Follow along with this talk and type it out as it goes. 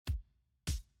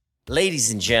Ladies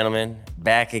and gentlemen,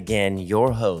 back again,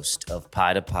 your host of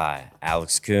Pie to Pie,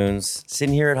 Alex Coons,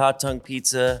 sitting here at Hot Tongue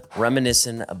Pizza,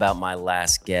 reminiscing about my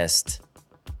last guest,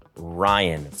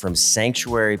 Ryan from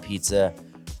Sanctuary Pizza.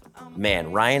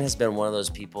 Man, Ryan has been one of those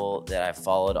people that I've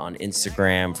followed on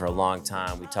Instagram for a long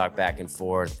time. We talk back and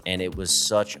forth, and it was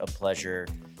such a pleasure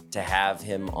to have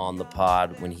him on the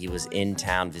pod when he was in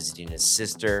town visiting his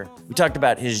sister. We talked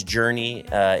about his journey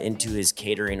into his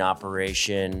catering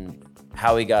operation,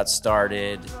 how he got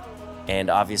started, and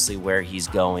obviously where he's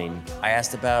going. I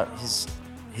asked about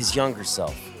his younger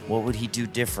self. What would he do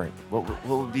different? What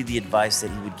would be the advice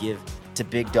that he would give to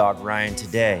Big Dog Ryan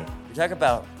today? We talk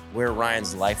about where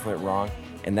Ryan's life went wrong,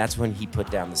 and that's when he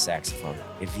put down the saxophone.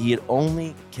 If he had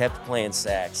only kept playing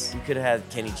sax, he could have had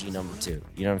Kenny G #2.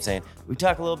 You know what I'm saying? We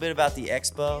talk a little bit about the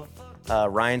expo.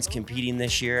 Ryan's competing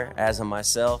this year, as am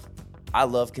myself. I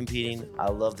love competing. I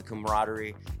love the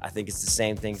camaraderie. I think it's the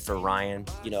same thing for Ryan.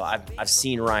 You know, I've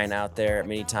seen Ryan out there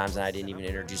many times, and I didn't even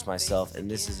introduce myself. And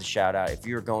this is a shout out. If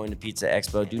you're going to Pizza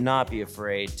Expo, do not be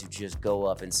afraid to just go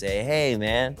up and say, "Hey,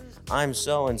 man, I'm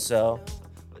so-and-so.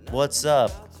 What's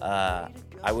up?"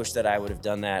 I wish that I would have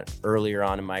done that earlier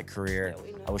on in my career.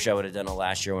 I wish I would have done it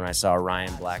last year when I saw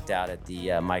Ryan blacked out at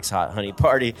the Mike's Hot Honey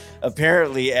Party.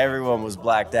 Apparently, everyone was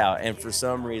blacked out. And for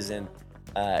some reason,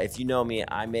 if you know me,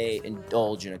 I may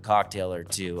indulge in a cocktail or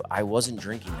two. I wasn't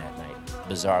drinking that night,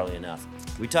 bizarrely enough.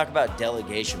 We talk about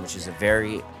delegation, which is a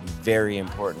very, very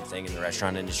important thing in the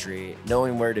restaurant industry.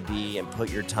 Knowing where to be and put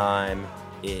your time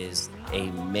is a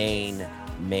main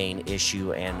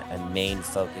issue and a main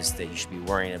focus that you should be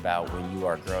worrying about when you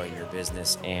are growing your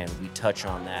business, and we touch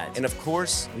on that. And of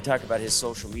course, we talk about his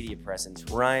social media presence.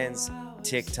 Ryan's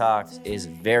TikTok is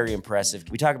very impressive.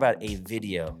 We talk about a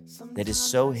video that is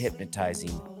so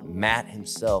hypnotizing. Matt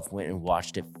himself went and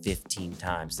watched it 15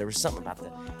 times. There was something about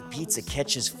the pizza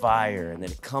catches fire and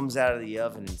then it comes out of the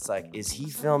oven and it's like, is he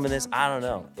filming this? I don't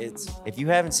know. If you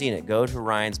haven't seen it, go to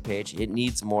Ryan's page. It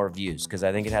needs more views because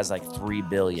I think it has like 3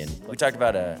 billion. We talked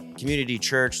about a community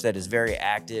church that is very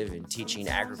active in teaching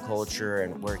agriculture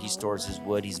and where he stores his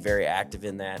wood. He's very active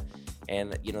in that.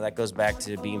 And, you know, that goes back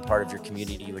to being part of your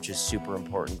community, which is super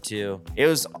important too. It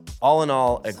was all in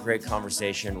all a great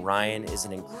conversation. Ryan is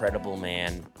an incredible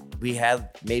man. We had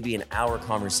maybe an hour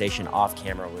conversation off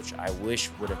camera, which I wish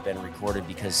would have been recorded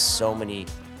because so many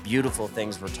beautiful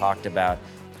things were talked about.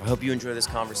 I hope you enjoy this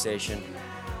conversation.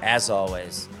 As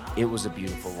always, it was a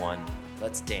beautiful one.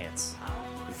 Let's dance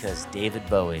because David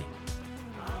Bowie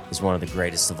is one of the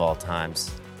greatest of all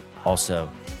times. Also,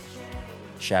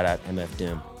 shout out MF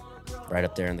Doom. Right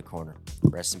up there in the corner.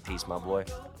 Rest in peace, my boy.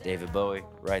 David Bowie,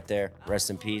 right there. Rest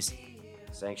in peace.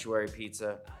 Sanctuary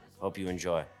Pizza. Hope you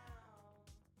enjoy.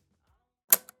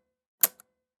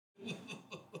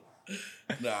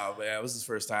 Nah, man, it was his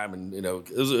first time, and you know,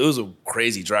 it was a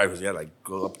crazy drive because we had to like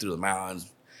go up through the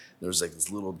mountains. There was like this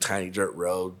little tiny dirt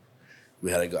road.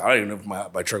 We had to go. I don't even know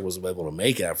if my truck was able to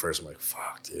make it at first. I'm like,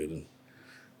 fuck, dude,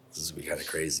 this is gonna be kind of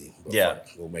crazy. But yeah, fuck,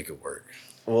 we'll make it work.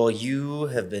 Well, you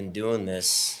have been doing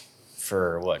this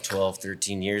for what, 12,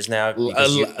 13 years now?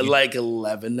 Like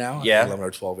 11 now. Yeah, 11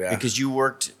 or 12. Yeah, because you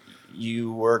worked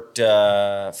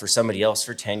for somebody else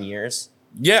for 10 years.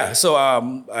 Yeah, so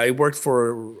I worked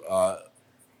for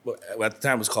at the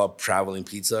time it was called Traveling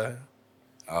Pizza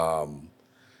for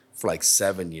like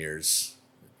 7 years.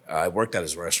 I worked at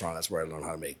his restaurant. That's where I learned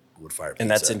how to make wood fire pizza.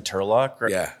 And that's in Turlock,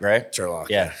 right? Yeah, right. Turlock.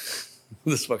 Yeah,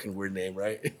 This fucking weird name,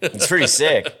 right? It's pretty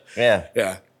sick. Yeah,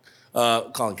 yeah.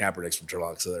 Colin Kaepernick's from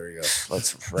Turlock, so there you go.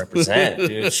 Let's represent,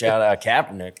 dude. Shout out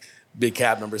Kaepernick. Big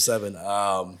Cap number 7.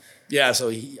 Yeah, so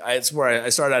it's where I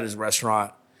started at his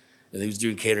restaurant, and he was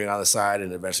doing catering on the side,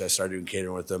 and eventually I started doing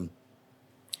catering with him.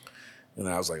 And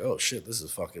I was like, oh shit, this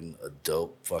is fucking a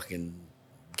dope fucking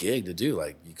gig to do.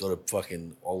 Like, you go to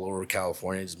fucking all over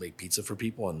California and just make pizza for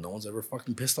people, and no one's ever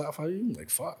fucking pissed off at you. Like,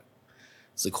 fuck.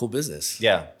 It's a cool business.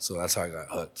 Yeah. So that's how I got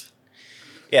hooked.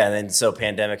 Yeah, and then so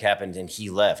pandemic happened and he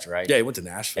left, right? Yeah, he went to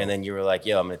Nashville. And then you were like,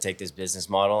 "Yo, I'm gonna take this business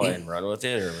model and run with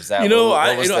it," or was that?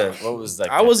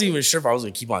 I wasn't even sure if I was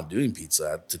gonna keep on doing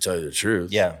pizza. To tell you the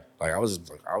truth, yeah. Like I was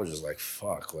just like,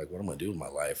 fuck. Like, what am I gonna do with my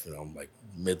life? You know, I'm like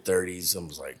mid-30s. I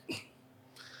was like,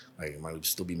 am I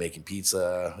still be making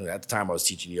pizza? And at the time, I was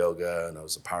teaching yoga and I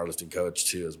was a powerlifting coach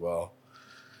too as well.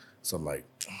 So I'm like,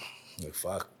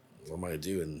 fuck. What am I gonna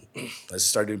do? And I just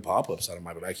started doing pop-ups out of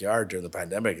my backyard during the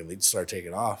pandemic, and they just started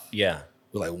taking off. Yeah,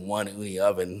 with like one uni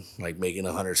oven, like making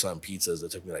 100-something pizzas that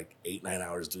took me like 8-9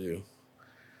 hours to do.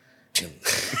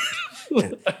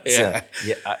 Yeah,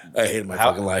 I hated my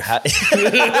fucking life. How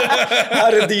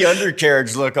did the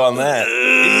undercarriage look on that?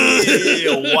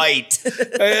 White.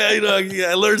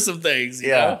 I learned some things. You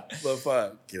know? But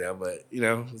fuck,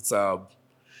 it's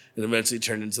and eventually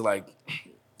turned into like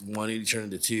 1 uni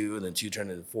turned into 2, and then 2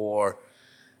 turned into 4,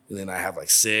 and then I have like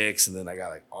 6, and then I got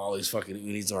like all these fucking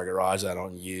unis in my garage that I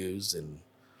don't use, and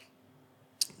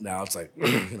now it's like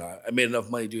I made enough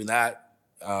money doing that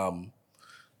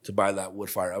to buy that wood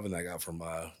fire oven that I got from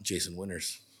Jason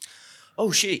Winters.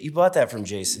 Oh shit, you bought that from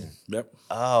Jason? Yep.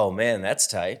 Oh man, that's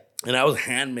tight. And I was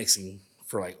hand mixing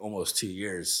for like almost 2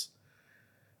 years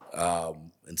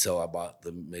until I bought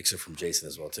the mixer from Jason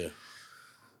as well too.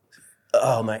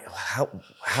 Oh my!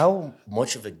 How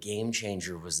much of a game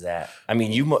changer was that? I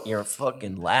mean, your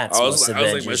fucking lats must have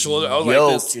been just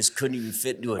yoked, just couldn't even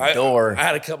fit into a door. I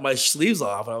had to cut my sleeves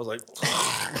off, and I was like,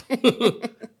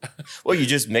 "Well, you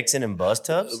just mixing in bus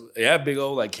tubs?" Yeah, big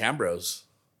old like Cambros,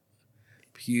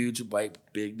 huge, like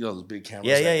big, those big Cambros.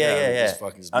 Yeah.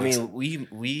 I mean,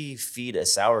 we feed a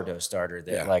sourdough starter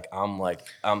that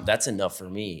that's enough for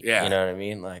me. Yeah, you know what I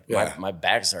mean? Like my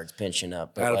back starts pinching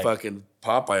up. But I had a fucking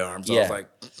Popeye arms. I was like,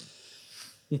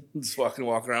 just fucking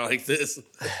walking around like this.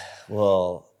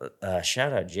 Well,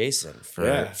 shout out Jason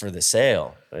for the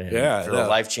sale. For a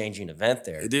life-changing event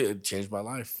there. It changed my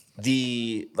life.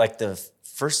 The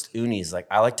first unis, like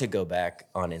I like to go back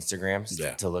on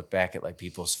Instagram to look back at like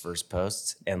people's first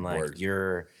posts, and like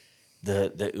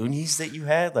the unis that you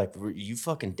had, like you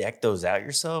fucking decked those out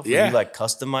yourself. Were you like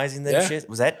customizing that shit?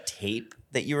 Was that tape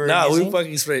that you were using? We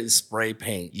fucking spray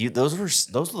paint.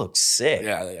 Those look sick.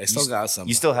 Yeah, I still got some.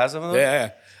 You still have some of them? Yeah.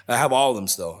 I have all of them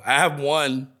still. I have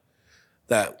one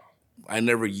that I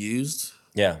never used.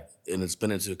 Yeah. And it's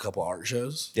been into a couple art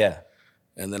shows. Yeah.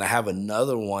 And then I have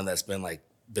another one that's been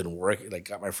working,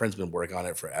 my friend's been working on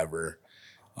it forever.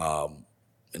 And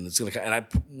it's gonna,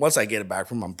 once I get it back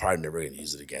from him, I'm probably never gonna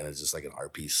use it again. It's just like an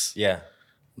art piece. Yeah.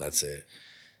 That's it.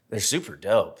 They're super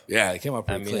dope. Yeah, it came out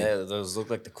pretty clean. Those look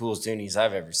like the coolest unis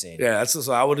I've ever seen. Yeah,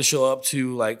 so I would show up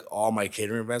to like all my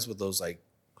catering events with those like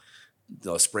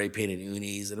spray painted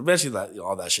unis, and eventually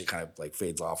all that shit kind of like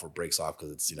fades off or breaks off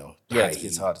because it's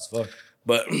it's hot as fuck.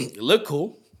 But it looked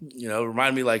cool. It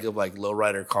reminded me of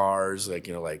lowrider cars, like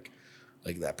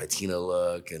that patina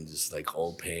look and just like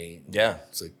old paint. Yeah,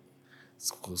 it's like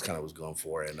it's kind of was going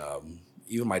for, and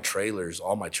even my trailers,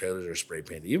 all my trailers are spray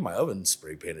painted. Even my oven's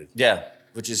spray painted. Yeah,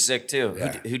 which is sick too.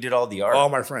 Yeah. Who did all the art? Oh,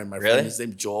 my friend. Friend, his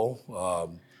name's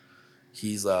Joel.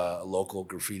 He's a local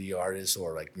graffiti artist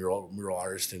or like mural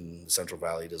artist in the Central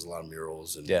Valley. He does a lot of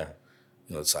murals, and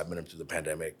so I met him through the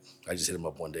pandemic. I just hit him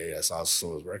up one day. I saw some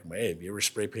of his work. I'm like, hey, have you ever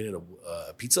spray painted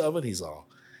a pizza oven? He's all,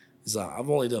 I've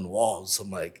only done walls.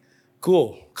 I'm like,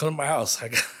 cool, come to my house. I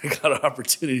got an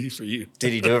opportunity for you.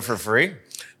 Did he do it for free?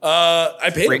 I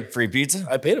paid him. Free pizza?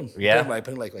 I paid him. Yeah. I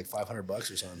paid him like $500 or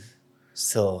something.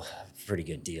 Still a pretty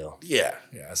good deal. Yeah.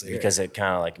 Because it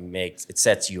kind of like it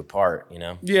sets you apart,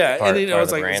 Yeah,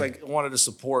 it's like I wanted to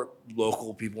support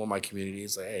local people in my community.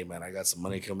 It's like, hey man, I got some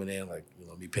money coming in, like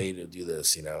be paid to do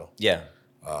this, Yeah.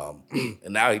 And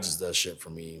now he just does shit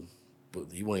for me, but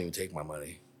he won't even take my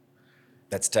money.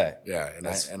 That's tight. Yeah, and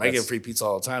I get free pizza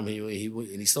all the time.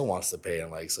 He still wants to pay,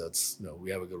 and so it's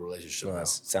we have a good relationship. Well,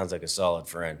 sounds like a solid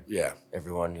friend. Yeah,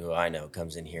 everyone who I know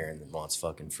comes in here and wants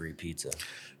fucking free pizza.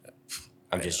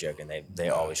 I'm just joking. They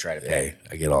always try to pay. Hey,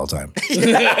 I get it all the time.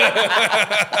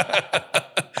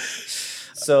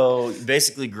 So you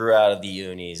basically grew out of the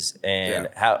unis, and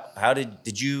how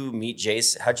did you meet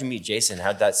Jason? How'd you meet Jason?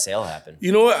 How'd that sale happen?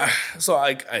 You know what? So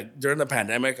I during the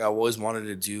pandemic, I always wanted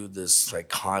to do this like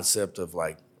concept of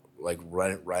like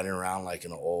riding around like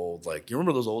an old, like, you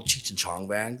remember those old Cheech and Chong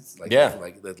vans? Like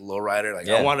the lowrider.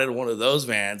 I wanted one of those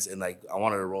vans, and like I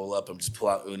wanted to roll up and just pull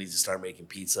out unis and start making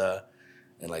pizza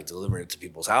and like deliver it to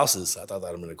people's houses. I thought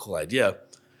that would have been a cool idea.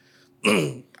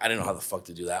 I didn't know how the fuck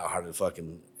to do that, or how to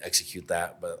fucking execute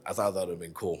that, but I thought that would have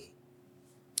been cool.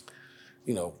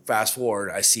 Fast forward,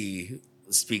 I see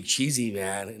Speak Cheesy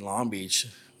man in Long Beach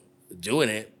doing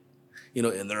it,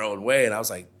 in their own way, and I was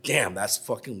like, damn, that's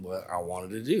fucking what I wanted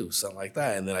to do, something like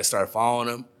that. And then I started following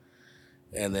him,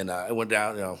 and then I went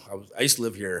down. I used to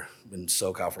live here in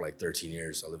SoCal for like 13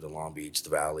 years. I lived in Long Beach, the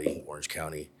Valley, Orange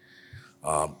County.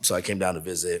 So I came down to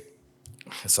visit,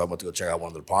 so I went to go check out one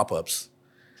of their pop-ups.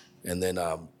 And then,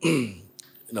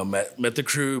 met the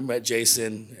crew, met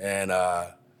Jason, and,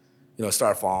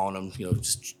 started following him,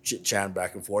 just chit-chatting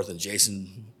back and forth. And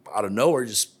Jason, out of nowhere,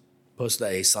 just posted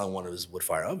that he's selling one of his wood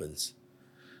fire ovens.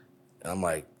 And I'm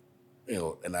like,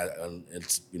 and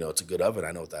it's, it's a good oven.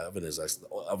 I know what that oven is. That's the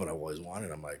oven I've always wanted.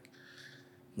 I'm like,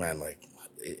 man,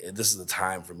 this is the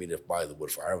time for me to buy the wood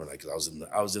fire oven, because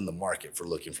I was in the market for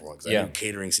looking for one, because I knew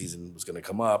catering season was going to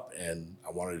come up, and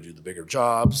I wanted to do the bigger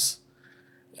jobs.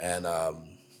 And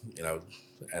you know,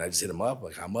 and I just hit him up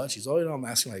like, how much? He's, oh, I'm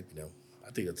asking like,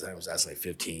 I think at the time I was asking like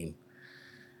 15.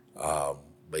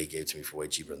 But he gave it to me for way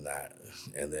cheaper than that.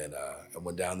 And then I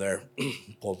went down there,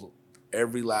 pulled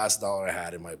every last dollar I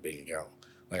had in my bank account.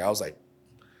 Like I was like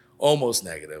almost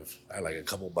negative. I had like a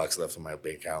couple bucks left in my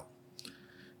bank account.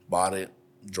 Bought it,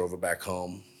 drove it back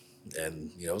home,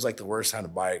 and it was like the worst time to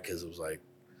buy it because it was like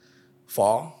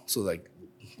fall, so like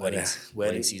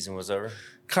wedding season was over.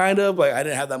 Kind of like I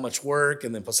didn't have that much work,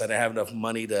 and then plus I didn't have enough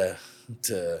money to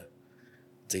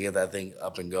get that thing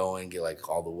up and going, get like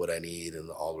all the wood I need and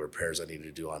all the repairs I need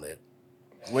to do on it.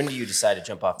 When do you decide to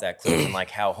jump off that cliff? And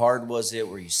like, how hard was it?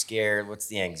 Were you scared? What's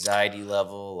the anxiety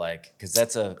level like? Because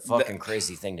that's a fucking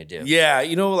crazy thing to do. Yeah,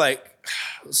 like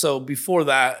so before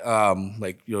that,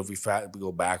 like if we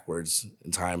go backwards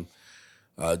in time,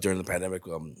 during the pandemic,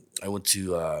 I went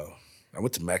to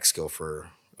Mexico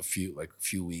for a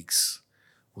few weeks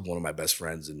with one of my best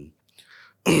friends, and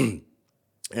and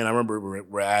I remember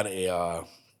we're at a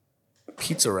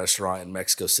pizza restaurant in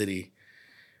Mexico City.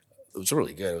 It was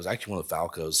really good. It was actually one of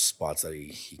Falco's spots that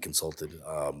he consulted.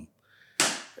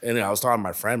 And I was talking to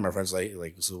my friend. My friend's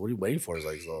like, so what are you waiting for? He's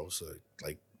like,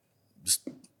 like just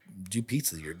do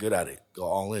pizza. You're good at it. Go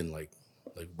all in. Like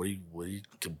what are you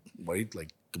like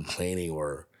complaining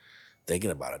or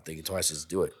thinking about it? Thinking twice. Just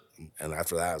do it. And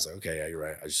after that, I was like, okay, yeah, you're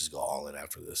right. I just go all in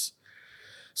after this.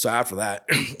 So after that,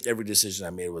 every decision I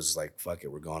made was like, fuck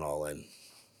it, we're going all in.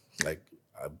 Like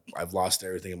I've lost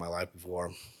everything in my life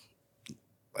before.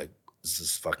 Like, this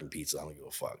is fucking pizza. I don't give a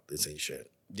fuck. This ain't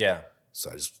shit. Yeah. So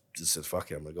I just said,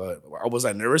 fuck it, I'm gonna go ahead. Was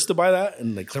I nervous to buy that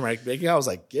and like clear my banking? I was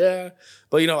like, yeah.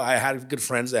 But I had good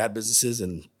friends that had businesses,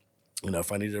 and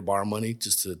if I needed to borrow money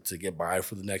just to get by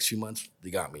for the next few months,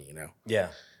 they got me, Yeah.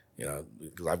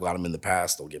 Because I've got them in the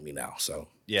past, they'll get me now. So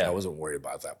yeah, I wasn't worried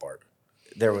about that part.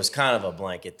 There was kind of a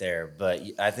blanket there, but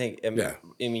I think, I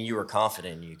mean, you were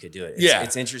confident you could do it.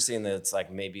 It's interesting that it's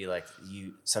like, maybe like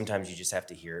sometimes you just have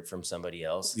to hear it from somebody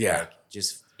else. Yeah. Like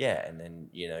and then,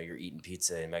 you're eating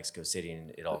pizza in Mexico City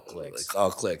and it all clicks. It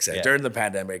all clicks. Yeah. During the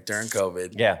pandemic, during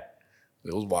COVID. Yeah.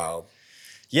 It was wild.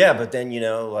 Yeah, but then,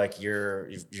 like your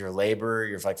labor,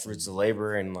 your like fruits of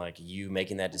labor, and like you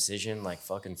making that decision, like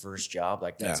fucking first job,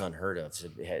 like that's unheard of.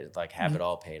 To like have it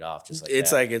all paid off, just like it's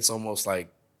that. like it's almost like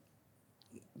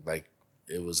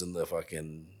it was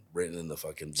written in the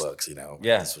fucking books,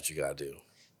 Yeah, that's what you gotta do.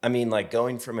 I mean, like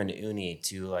going from an uni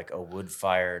to like a wood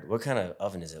fired. What kind of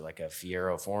oven is it? Like a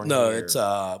Fiero Forni? No, it's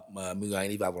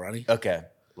Mugaini Valorani. Okay,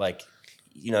 like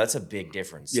that's a big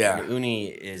difference. Yeah, an uni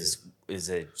is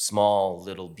a small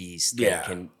little beast that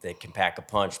can pack a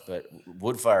punch, but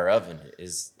wood fire oven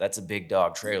that's a big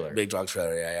dog trailer. Big dog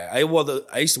trailer, yeah.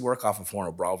 I used to work off of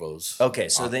Forno Bravos. Okay,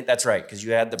 so that's right, because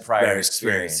you had the prior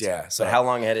experience. Yeah. So how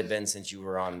long had it been since you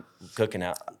were on cooking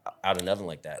out an oven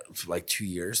like that? Like 2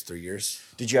 years, 3 years.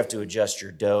 Did you have to adjust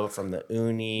your dough from the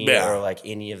uni or like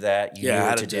any of that? You knew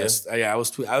what to do? Yeah, I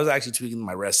was actually tweaking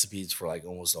my recipes for like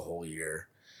almost a whole year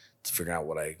to figure out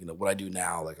what I do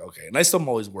now. Like, okay, and I still am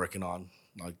always working on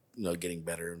like getting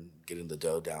better and getting the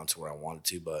dough down to where I want it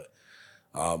to. But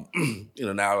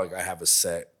now like I have a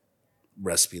set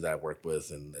recipe that I work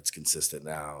with, and it's consistent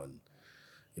now. And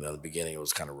in the beginning it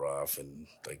was kind of rough, and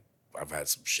like I've had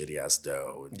some shitty ass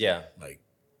dough. And, like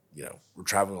we're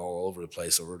traveling all over the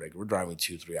place, so we're driving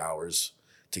 2-3 hours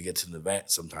to get to an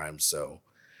event sometimes. So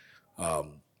once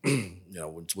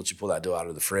you pull that dough out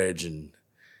of the fridge and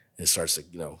it starts to,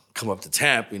 come up to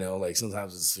temp, like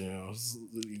sometimes it's,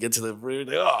 you get to the fridge,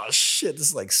 like, oh shit, this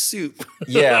is like soup.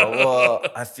 Yeah, well,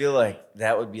 I feel like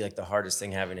that would be like the hardest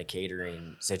thing having a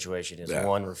catering situation is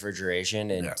one, refrigeration,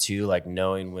 and two, like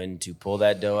knowing when to pull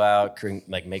that dough out,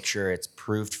 like make sure it's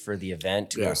proofed for the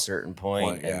event to a certain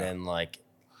point, and then like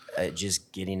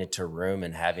just getting it to room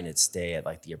and having it stay at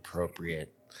like the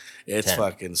appropriate It's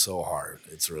fucking so hard.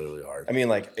 It's really, really hard. I mean,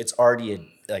 like it's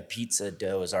already like pizza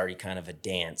dough is already kind of a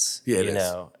dance,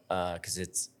 because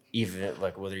it's even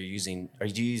like whether you're using,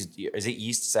 is it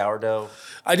yeast sourdough?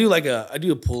 I do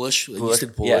a Polish,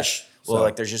 yeasted Polish. Yeah. Well,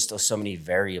 like there's just so many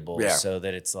variables, so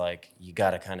that it's like you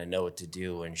got to kind of know what to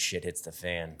do when shit hits the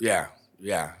fan. Yeah.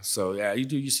 So you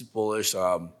do yeasted Polish.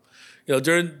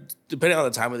 Depending on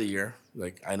the time of the year,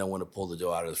 like I know when to pull the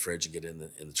dough out of the fridge and get it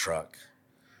in the truck.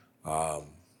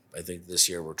 I think this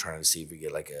year we're trying to see if we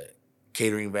get like a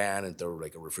catering van and throw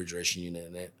like a refrigeration unit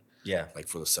in it. Yeah. Like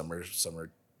for the summer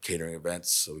catering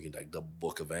events, so we can like double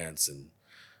book events and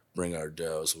bring our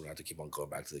dough, so we don't have to keep on going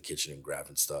back to the kitchen and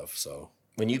grabbing stuff. So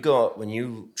When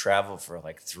you travel for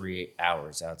like 3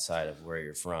 hours outside of where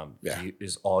you're from,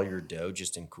 is all your dough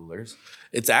just in coolers?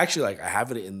 It's actually like I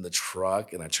have it in the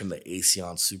truck and I turn the AC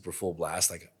on super full blast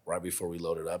like right before we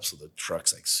load it up, so the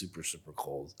truck's like super super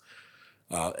cold.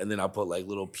 And then I put like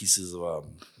little pieces of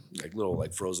like little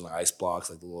like frozen ice blocks,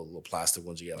 like the little plastic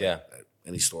ones you get at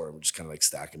any store, and we just kind of like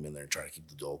stack them in there and try to keep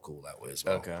the dough cool that way as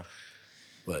well. Okay,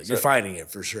 but you're finding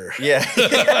it for sure. Yeah.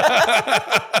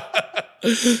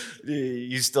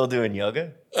 You still doing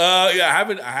yoga? Yeah,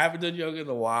 I haven't done yoga in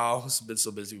a while. I've been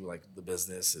so busy with like the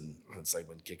business, and it's like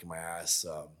been kicking my ass.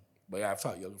 But yeah, I've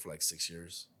taught yoga for like 6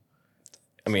 years.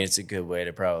 I mean, it's a good way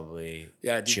to probably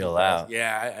chill out. out.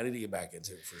 Yeah, I need to get back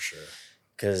into it for sure.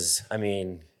 Because I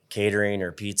mean, catering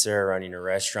or pizza or running a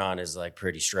restaurant is like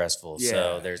pretty stressful.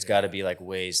 So there's got to be like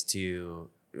ways to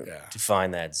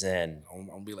find that zen. I'm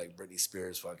gonna be like Britney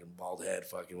Spears, fucking bald head,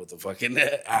 fucking with the fucking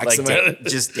axe, like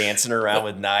just dancing around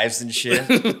with knives and shit.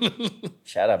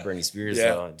 Shout out Britney Spears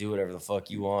though. Do whatever the fuck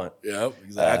you want. Yep,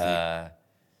 exactly.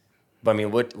 But I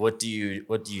mean, what do you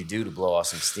do to blow off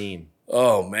some steam?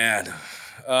 Oh man,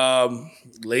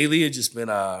 lately it's just been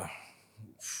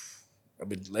I've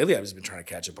just been trying to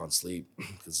catch up on sleep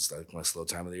because it's like my slow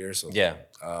time of the year. So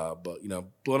but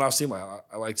blowing off steam, I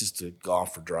like just to go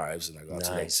off for drives, and I go out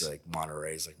to like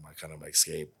Monterey is like my kind of my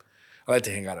escape. I like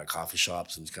to hang out at coffee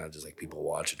shops and just kind of just like people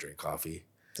watch and drink coffee.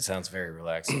 That sounds very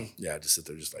relaxing. Yeah, just sit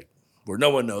there, just like where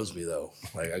no one knows me though.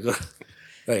 Like I go,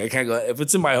 like I can't go if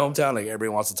it's in my hometown. Like everybody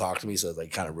wants to talk to me, so it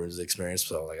like kind of ruins the experience.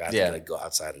 So like I have to like go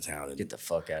outside of town and get the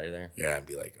fuck out of there. Yeah, and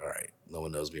be like, all right, no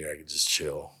one knows me here. I can just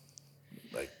chill.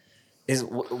 Like.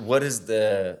 What's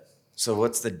the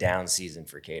down season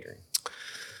for catering?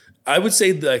 I would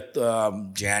say like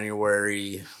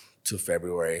January to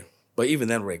February, but even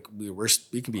then, like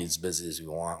we can be as busy as we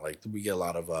want. Like we get a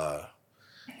lot of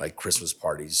like Christmas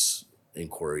parties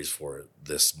inquiries for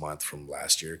this month from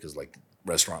last year because like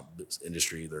restaurant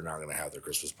industry, they're not going to have their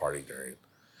Christmas party during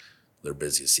their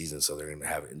busiest season, so they're going to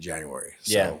have it in January.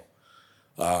 So,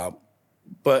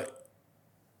 but.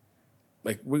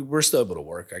 Like we're still able to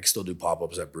work. I can still do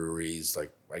pop-ups at breweries.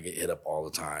 Like I get hit up all the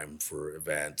time for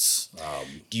events.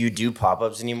 Do you do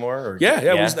pop-ups anymore? Or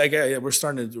we're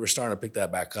starting to pick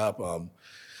that back up.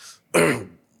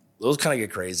 Those kind of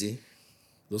get crazy.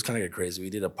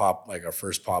 We did our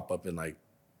first pop-up in like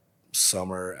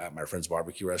summer at my friend's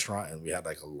barbecue restaurant, and we had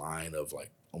like a line of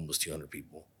like almost 200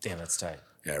 people. Damn, that's tight.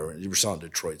 Yeah, we're selling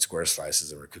Detroit square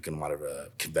slices, and we're cooking them out of a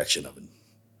convection oven.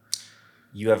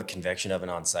 You have a convection oven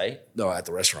on site? No, at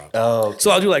the restaurant. Oh, okay.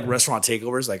 So I'll do like restaurant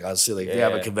takeovers. Like I'll see, like they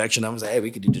have a convection oven. I was like, hey,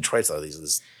 we could do Detroit's out of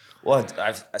these. Well,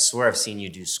 I swear I've seen you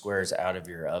do squares out of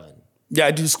your oven. Yeah,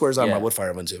 I do squares out of my wood fire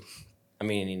oven too. I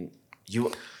mean,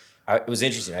 it was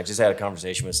interesting. I just had a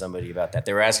conversation with somebody about that.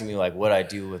 They were asking me like what I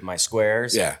do with my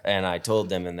squares. Yeah. And I told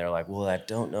them, and they're like, well, I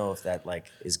don't know if that like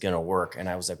is gonna work. And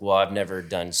I was like, well, I've never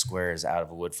done squares out of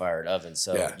a wood fired oven.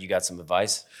 So you got some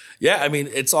advice? Yeah, I mean,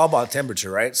 it's all about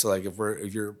temperature, right? So like if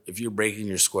you're breaking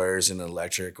your squares in an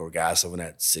electric or gas oven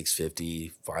at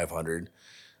 650, 500,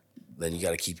 then you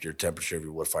got to keep your temperature of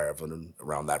your wood fire oven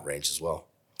around that range as well.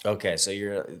 Okay, so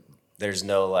there's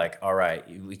no like, all right,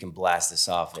 we can blast this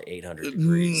off at 800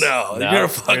 degrees. No,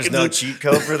 there's no cheat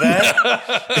code for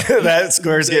that. That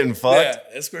square's getting fucked. Yeah,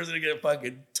 that square's gonna get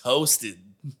fucking toasted.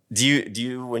 Do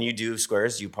you when you do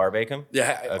squares, do you par bake them?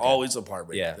 Yeah, always a par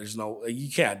bake. Yeah, there's no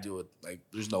you can't do it. Like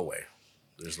there's no way.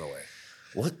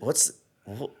 What's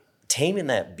taming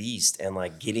that beast and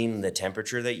like getting the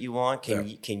temperature that you want?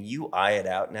 Can you eye it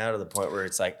out now to the point where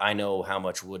it's like I know how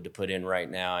much wood to put in right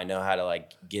now. I know how to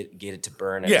like get it to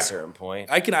burn at a certain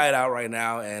point. I can eye it out right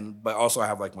now, but also I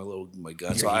have like my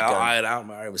gun, so I'll eye it out.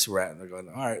 All right, let's see where we're at. And they're going,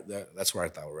 all right, that's where I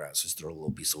thought we're at. So just throw a little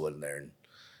piece of wood in there and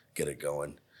get it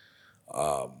going.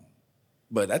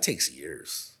 But that takes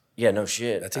years. Yeah, no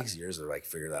shit. That takes years to like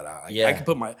figure that out. I can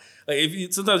put my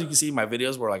sometimes you can see my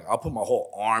videos where like I'll put my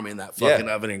whole arm in that fucking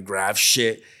oven and grab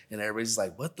shit, and everybody's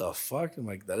like, "What the fuck?" I'm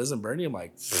like, "That isn't burning." I'm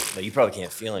like, "No, you probably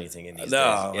can't feel anything in these days."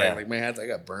 No, like my hands, I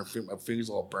got burned. My fingers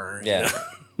all burned. Yeah,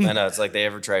 I know. It's like they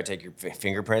ever try to take your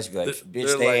fingerprints, you'd be like,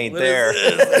 "Bitch, they ain't there."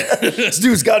 This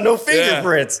dude's got no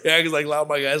fingerprints. Yeah, because like a lot of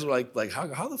my guys were like,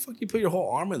 "How the fuck you put your whole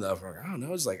arm in that?" I'm like, I don't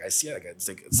know. It's like I see it. It's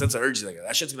like a sense of urgency. Like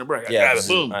that shit's gonna burn. I grab it.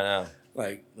 Boom. I know.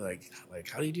 Like,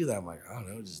 how do you do that? I'm like, I don't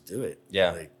know, just do it.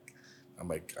 Yeah. Like, I'm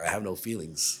like, I have no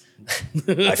feelings.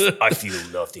 I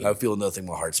feel nothing. I feel nothing.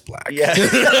 My heart's black. Yeah.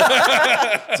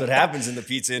 That's what happens in the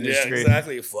pizza industry. Yeah,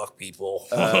 exactly. Fuck people.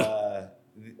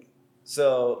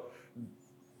 So,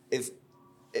 if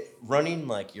running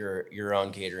like your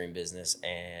own catering business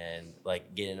and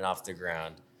like getting it off the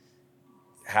ground,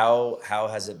 how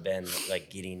has it been like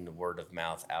getting the word of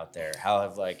mouth out there? How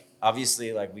have like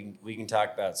obviously like we can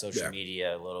talk about social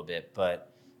media a little bit,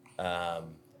 but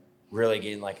really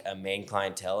getting like a main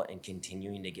clientele and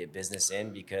continuing to get business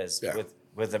in because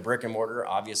with a brick and mortar,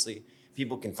 obviously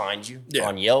people can find you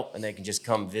on Yelp and they can just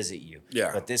come visit you.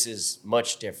 Yeah. But this is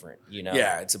much different, you know?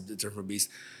 Yeah, it's a different beast.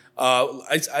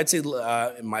 I'd say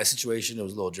in my situation, it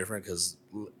was a little different because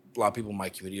a lot of people in my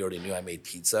community already knew I made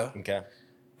pizza. Okay.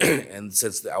 And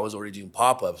since I was already doing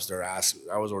pop-ups,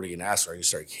 I was already getting asked, are you going to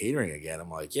start catering again?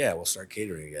 I'm like, yeah, we'll start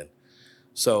catering again.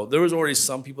 So there was already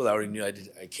some people that already knew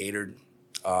I catered.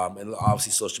 And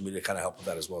obviously social media kind of helped with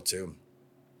that as well too.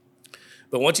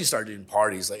 But once you start doing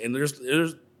parties, like, and there's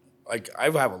like, I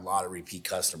have a lot of repeat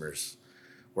customers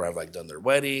where I've like done their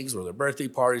weddings or their birthday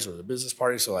parties or their business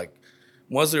parties. So like,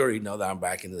 once they already know that I'm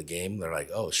back into the game, they're like,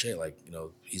 oh shit, like, you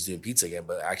know, he's doing pizza again.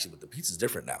 But actually, the pizza's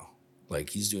different now. Like,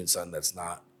 he's doing something that's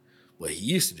not what he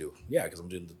used to do. Yeah, because I'm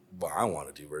doing what I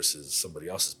want to do versus somebody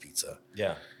else's pizza.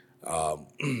 Yeah.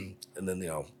 And then, you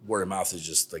know, word of mouth is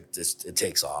just like this, it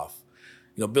takes off.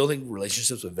 You know, building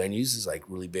relationships with venues is like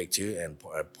really big too, and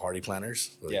party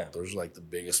planners. Like, those are like the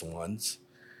biggest ones.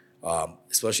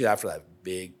 Especially after that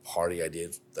big party I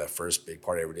did, that first big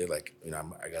party I ever did. Like, you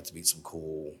know, I got to meet some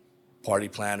cool party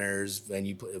planners,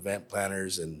 event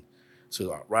planners, and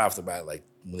so right off the bat, like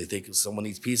when they think someone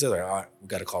needs pizza, they're like, all right, we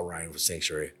got to call Ryan for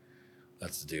Sanctuary.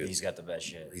 That's the dude. He's got the best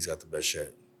shit. He's got the best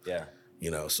shit. Yeah.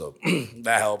 You know, so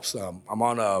that helps. I'm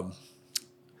on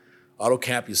Auto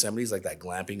Camp Yosemite's, like that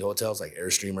glamping hotels, like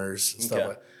Airstreamers and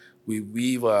stuff.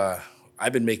 We've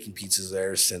I've been making pizzas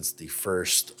there since the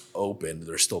first opened.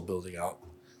 They're still building out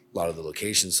a lot of the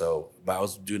locations. So, but I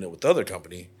was doing it with the other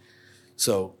company.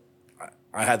 So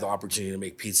I had the opportunity to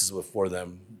make pizzas for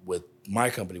them with my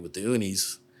company, with the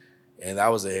Unis. And that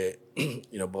was a hit.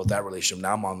 You know, both that relationship.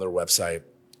 Now I'm on their website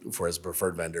for as a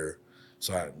preferred vendor.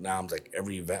 So now I'm like,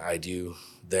 every event I do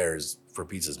there is for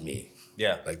pizzas me.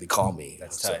 Yeah. Like they call me.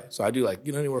 That's tight. So I do like,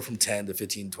 you know, anywhere from 10 to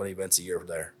 15, 20 events a year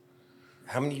there.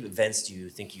 How many events do you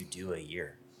think you do a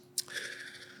year?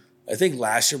 I think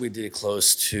last year we did it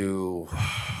close to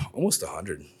almost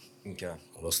 100. Okay.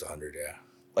 Almost 100, yeah.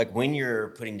 Like when you're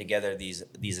putting together these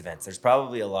events, there's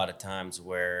probably a lot of times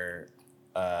where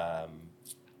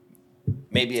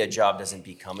maybe a job doesn't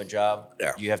become a job.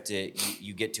 Yeah. You have to,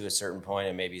 you get to a certain point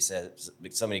and maybe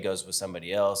somebody goes with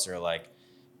somebody else or like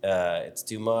it's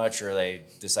too much or they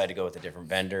decide to go with a different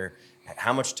vendor.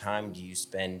 How much time do you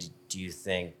spend, do you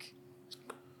think,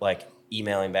 like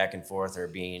emailing back and forth or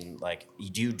being like,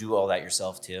 do you do all that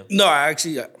yourself too? No, I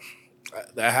actually,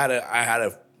 I had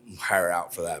to hire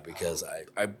out for that because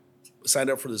I signed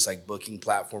up for this like booking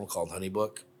platform called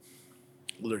Honeybook.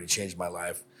 Literally changed my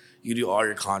life. You do all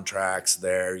your contracts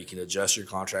there. You can adjust your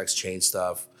contracts, change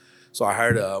stuff. So I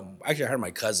hired my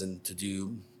cousin to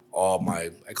do all my,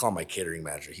 I call him my catering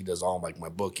manager. He does all like my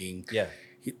booking. Yeah.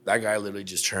 That guy literally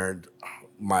just turned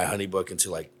my Honeybook into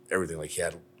like everything. Like he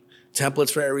had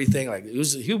templates for everything. Like it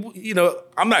was, you know,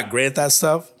 I'm not great at that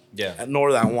stuff. Yeah.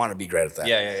 Nor that I want to be great at that.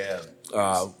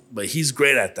 Yeah. But he's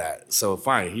great at that. So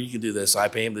fine, he can do this. So I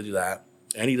pay him to do that.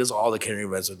 And he does all the catering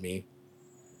events with me.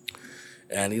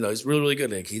 And, you know, he's really, really good.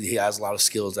 Like, he has a lot of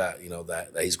skills that, you know,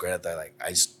 that he's great at that. Like, I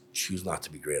just choose not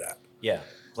to be great at. Yeah.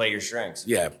 Play your strengths.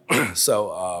 Yeah.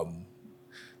 So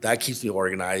that keeps me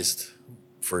organized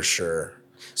for sure.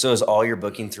 So is all your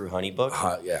booking through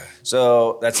Honeybook? Yeah.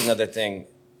 So that's another thing.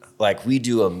 Like we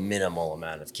do a minimal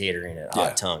amount of catering at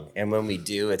Hot Tongue. And when we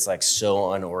do, it's like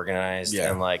so unorganized.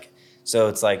 Yeah. And like, so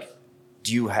it's like,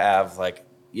 do you have like,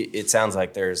 it sounds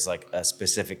like there's like a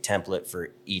specific template for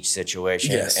each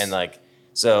situation. Yes. And like,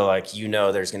 so like, you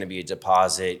know, there's going to be a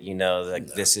deposit, you know, like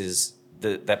this is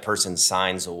that person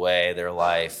signs away their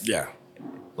life. Yeah.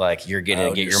 Like you're getting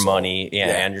to get your soul. money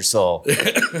and your soul.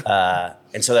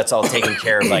 And so that's all taken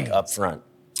care of like up front.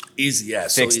 Easy, yeah.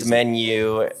 Fixed so easy.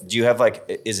 menu. Do you have like,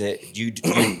 do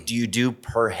you do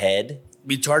per head?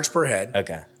 We charge per head.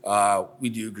 Okay. We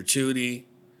do gratuity.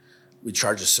 We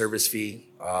charge a service fee,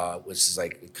 which is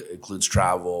like includes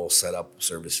travel, setup,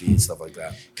 service fee, and stuff like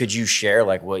that. Could you share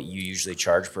like what you usually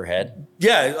charge per head?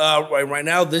 Yeah, right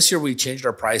now this year we changed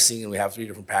our pricing and we have 3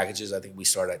 different packages. I think we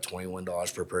start at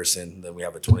 $21 per person. Then we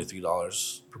have a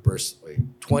 $23 per person.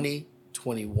 Wait, 20,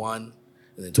 21,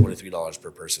 and then $23 per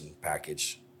person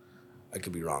package. I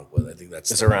could be wrong, but I think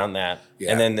that's it's around that.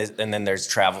 Yeah. And then there's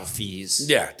travel fees.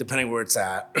 Yeah, depending where it's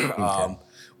at. Okay.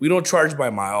 We don't charge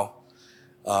by mile.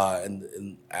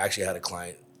 And I actually had a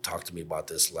client talk to me about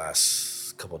this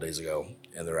last couple of days ago,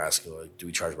 and they're asking, like, do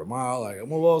we charge by mile? Like,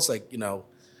 well, it's like, you know,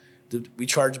 we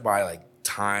charge by like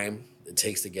time it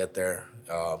takes to get there,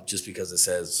 just because it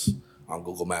says on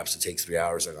Google Maps, it takes 3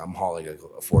 hours. Like I'm hauling a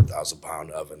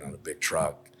 4,000-pound oven on a big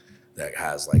truck that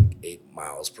has like 8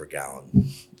 miles per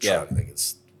gallon truck. Like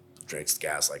it's drinks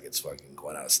gas like it's fucking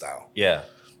going out of style. Yeah.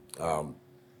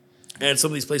 And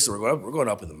some of these places we're going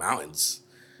up in the mountains,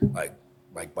 like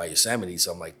by Yosemite.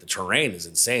 So I'm like, the terrain is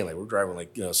insane. Like we're driving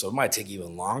like, so it might take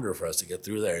even longer for us to get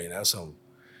through there, So,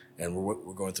 and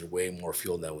we're going through way more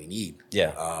fuel than we need.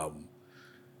 Yeah.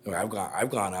 I've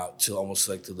gone out to almost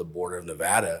like to the border of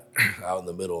Nevada, out in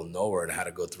the middle of nowhere, and had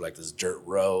to go through like this dirt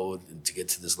road and to get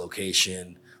to this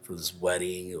location for this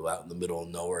wedding out in the middle of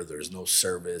nowhere. There's no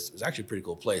service. It was actually a pretty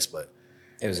cool place, but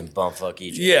It was in bumfuck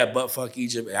Egypt. yeah, buttfuck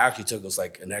Egypt. It actually took us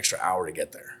like an extra hour to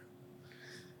get there.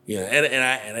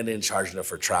 And I didn't charge enough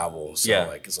for travel. So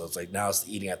so it's like now it's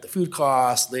eating at the food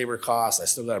costs, labor costs. I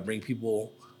still got to bring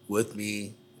people with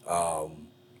me. So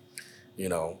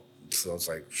it's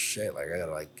like shit. Like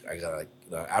I gotta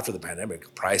after the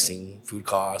pandemic, pricing, food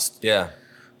cost. Yeah.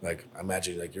 Like I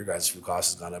imagine like your guys' food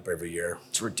cost has gone up every year.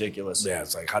 It's ridiculous. Yeah,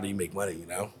 it's like how do you make money?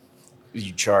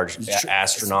 You charge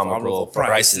astronomical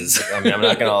prices. prices. I mean, I'm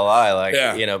not gonna lie. Like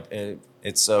Yeah.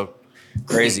 it's so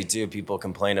crazy too. People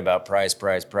complain about price,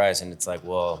 and it's like,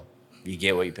 well, you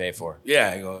get what you pay for.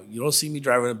 Yeah, you don't see me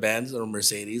driving a Benz or a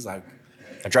Mercedes. Like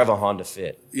I drive a Honda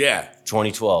Fit. Yeah.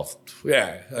 2012.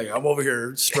 Yeah. Like I'm over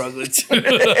here struggling too.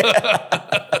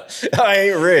 I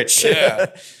ain't rich. Yeah.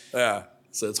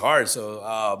 So it's hard. So,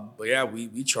 but yeah,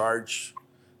 we charge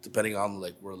depending on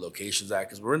like where location's at,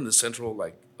 because we're in the central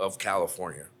like of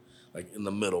California, like in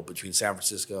the middle between San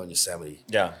Francisco and Yosemite.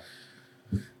 Yeah.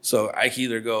 So I can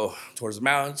either go towards the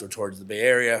mountains or towards the Bay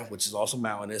Area, which is also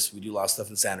mountainous. We do a lot of stuff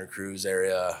in Santa Cruz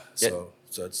area. So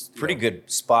it's pretty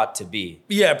good spot to be.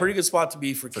 Yeah, pretty good spot to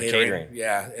be for catering.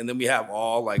 Yeah, and then we have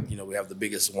all like we have the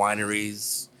biggest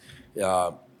wineries,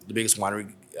 Gallo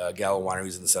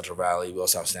wineries in the Central Valley. We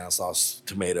also have Stanislaus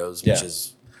Tomatoes, which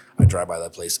is I drive by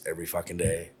that place every fucking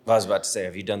day. I was about to say,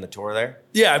 have you done the tour there?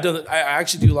 Yeah, I've done it. I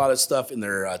actually do a lot of stuff in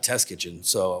their test kitchen.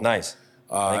 So nice.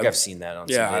 I think I've seen that on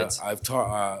some vids. I've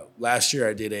taught. Last year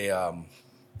I did a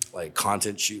like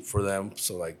content shoot for them.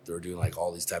 So like they were doing like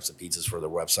all these types of pizzas for their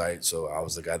website. So I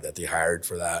was the guy that they hired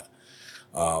for that.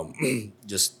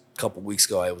 Just a couple weeks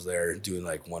ago, I was there doing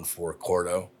like one for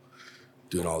Cordo,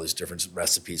 doing all these different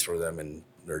recipes for them, and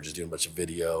they're just doing a bunch of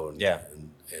video and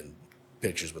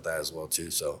pictures with that as well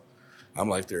too. So I'm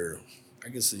like I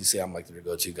guess you say I'm like their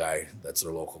go-to guy. That's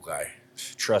their local guy.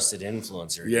 Trusted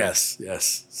influencer. Yes.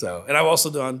 So, and I've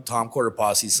also done Tom Quarter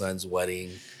Posse's son's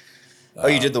wedding. Oh,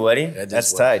 you did the wedding?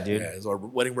 That's tight, dude. Yeah, it's our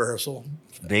wedding rehearsal.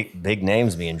 Big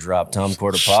names being dropped. Tom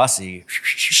Quarter Posse.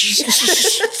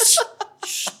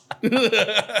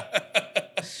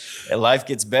 Life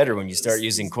gets better when you start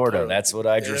using Cordo. That's what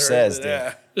Idris says, dude.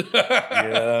 Yeah.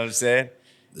 You know what I'm saying?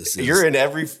 You're in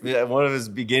every one of his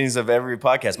beginnings of every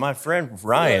podcast. My friend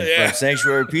Ryan from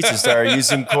Sanctuary Pizza started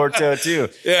using Corto too,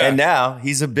 and now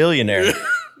he's a billionaire.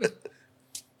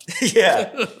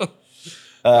 Yeah,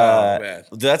 man.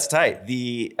 That's tight.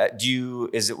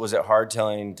 Was it hard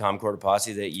telling Tom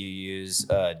Cordoposse that you use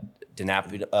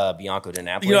Bianco di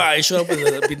Napoli? I showed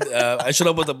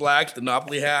up with a black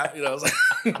Napoli hat. I was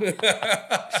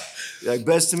like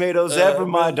best tomatoes ever,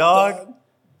 my dog.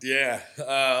 Yeah.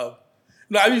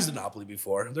 No, I've used the Napoli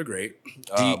before. They're great.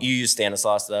 Do you use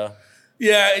Stanislaus though?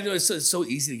 Yeah, it's so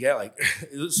easy to get. Like,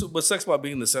 what sucks about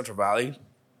being in the Central Valley,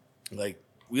 like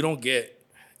we don't get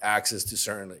access to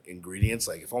certain ingredients.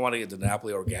 Like, if I want to get the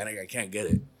Napoli organic, I can't get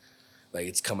it. Like,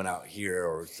 it's coming out here,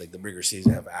 or it's like the bigger cities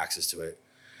have access to it.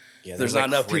 Yeah, there's not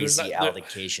enough crazy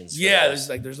allocations. Yeah,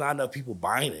 there's not enough people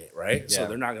buying it, right? Yeah. So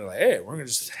they're not gonna hey, we're gonna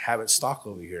just have it stock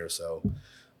over here. So,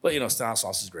 but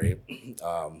Stanislaus is great.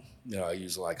 I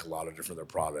use like a lot of different other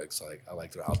products. Like I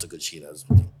like their Alta Cucinas.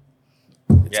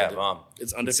 Mom.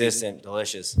 It's undefeated. Consistent,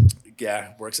 delicious.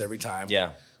 Yeah, works every time.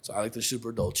 Yeah. So I like the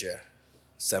Super Dolce,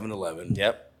 7-Eleven.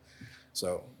 Yep.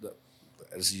 So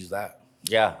I just use that.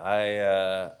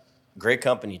 Yeah, great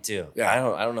company too. Yeah. I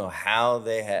don't know how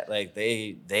they had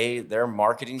their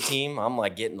marketing team. I'm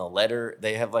like getting a letter.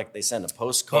 They have they send a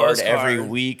postcard every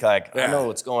week. Like I know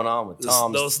what's going on with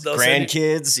Tom's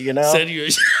grandkids.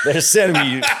 They're sending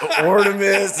me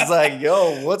ornaments. It's like,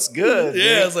 yo, what's good? Yeah,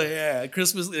 dude? It's like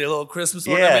Christmas, a little Christmas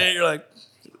ornament. You're like,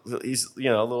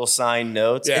 little signed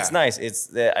notes. Yeah. It's nice. It's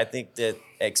that I think that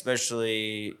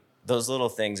especially those little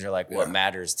things are what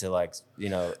matters to a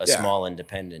small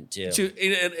independent too.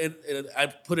 And I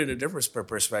put it in a different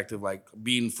perspective, like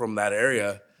being from that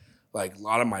area, like a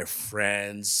lot of my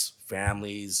friends,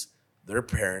 families, their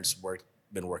parents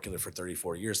been working there for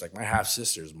 34 years. Like my half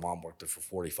sister's mom worked there for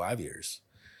 45 years.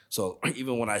 So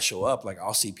even when I show up, like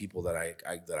I'll see people that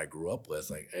I grew up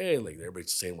with, like, hey, like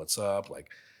everybody's saying what's up.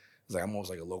 Like it's like I'm almost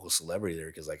like a local celebrity there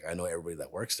because like I know everybody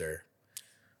that works there.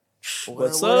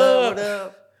 What's up? What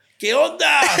up? ¿Qué onda?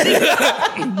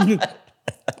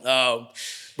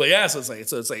 But yeah, so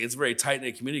it's a very tight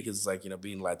knit community because it's like, you know,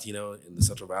 being Latino in the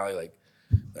Central Valley, like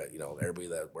you know, everybody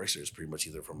that works there is pretty much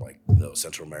either from like, you know,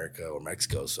 Central America or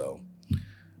Mexico. So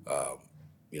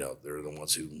you know, they're the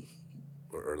ones who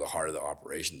are the heart of the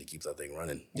operation to keep that thing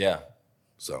running. Yeah.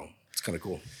 So it's kind of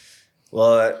cool.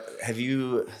 Well, have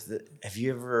you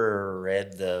ever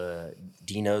read the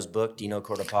Dino's book, Dino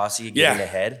Cortopassi, Getting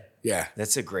Ahead? Yeah.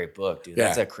 That's a great book, dude. Yeah.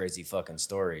 That's a crazy fucking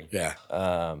story. Yeah.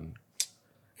 I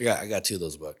got 2 of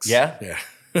those books. Yeah? Yeah.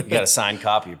 You got a signed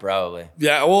copy, probably.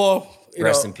 Yeah. Well,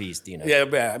 rest in peace, Dino.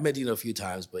 Yeah, I met Dino a few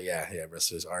times, but yeah,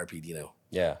 rest in peace, R.I.P. Dino.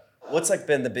 Yeah. What's like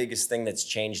been the biggest thing that's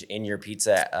changed in your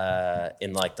pizza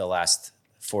in like the last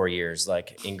 4 years,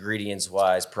 like ingredients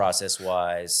wise, process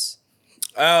wise?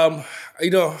 You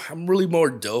know, I'm really more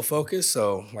dough focused,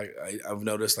 so like I've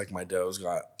noticed like my dough's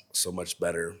got so much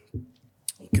better.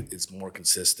 It's more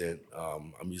consistent.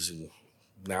 I'm using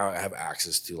now. I have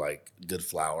access to like good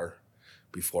flour.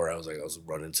 Before I was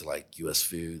running to like U.S.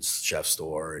 Foods, Chef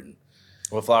Store, and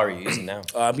What flour are you using now?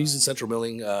 I'm using Central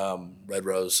Milling, Red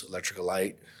Rose, Electrica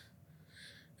Light,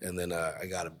 and then I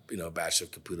got a batch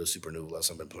of Caputo Super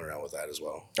Nuvolas. I've been playing around with that as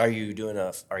well. Are you doing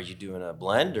a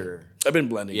blend or? I've been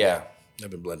blending. Yeah. I've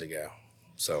been blending. Yeah.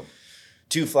 So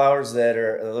 2 flours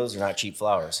those are not cheap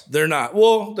flours. they're not.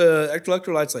 Well, the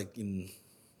Electrolyte's like I think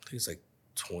it's like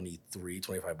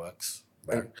 $25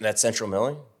 back. That's Central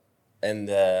Milling, and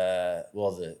the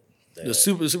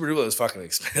Super Nuvula is fucking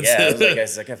expensive. Yeah,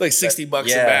 it's like $60 a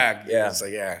bag. Yeah, It's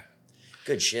like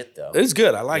good shit though. it's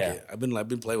good. I like Yeah. it. I've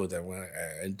been playing with that one.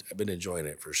 I've been enjoying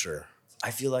it for sure. I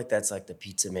feel like that's like the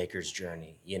pizza maker's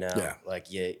journey, you know? Yeah.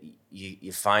 Like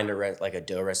you find a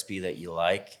dough recipe that you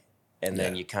like, and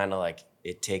then you kind of like,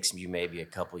 it takes you maybe a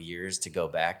couple years to go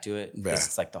back to it because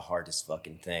it's like the hardest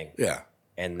fucking thing. Yeah.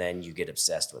 And then you get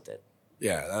obsessed with it.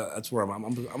 Yeah, that's where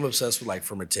I'm obsessed with like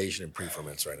fermentation and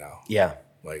pre-ferments right now. Yeah.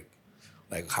 Like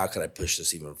how could I push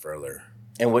this even further?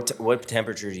 And what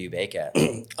temperature do you bake at?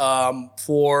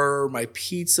 For my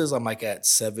pizzas, I'm like at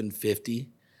 750.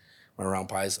 My round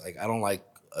pies, like I don't like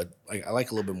I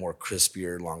like a little bit more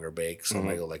crispier, longer bake. So I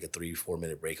might go like a 3-4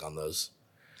 minute break on those.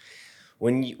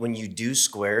 When you do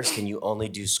squares, can you only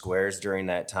do squares during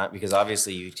that time? Because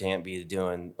obviously you can't be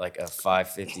doing like a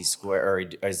 550 square, or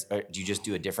do you just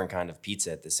do a different kind of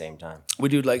pizza at the same time? We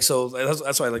do like, so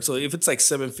that's why so if it's like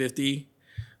 750,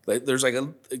 like there's like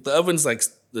the oven's like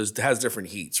has different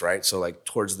heats, right? So like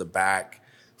towards the back,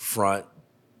 front,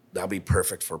 that'll be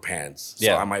perfect for pans.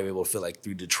 So I might be able to fit like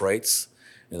 3 Detroits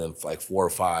and then like 4 or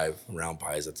 5 round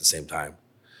pies at the same time.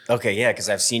 Okay, yeah, because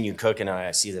I've seen you cooking and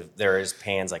I see that there is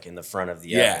pans like in the front of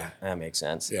the oven. That makes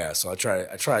sense. Yeah, so I try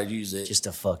to use it. Just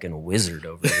a fucking wizard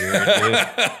over here, dude.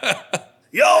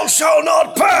 Y'all shall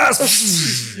not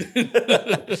pass.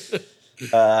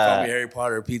 Call me Harry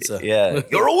Potter pizza. Yeah.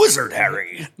 You're a wizard,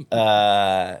 Harry.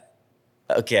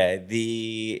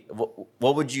 Okay,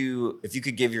 what would you, if you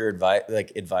could give your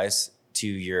advice to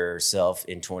yourself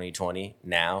in 2020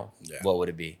 now, what would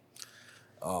it be?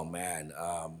 Oh man,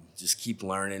 just keep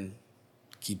learning,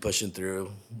 keep pushing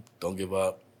through, don't give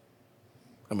up.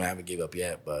 I mean, I haven't gave up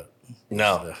yet, but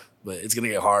it's gonna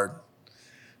get hard.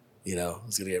 You know,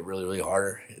 it's gonna get really, really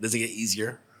harder. It doesn't get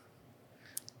easier.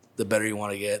 The better you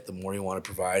want to get, the more you want to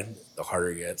provide, the harder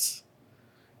it gets.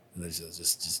 And then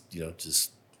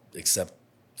just accept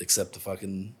the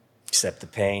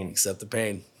pain. Accept the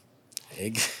pain.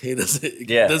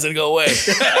 It doesn't go away.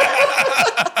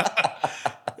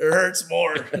 It hurts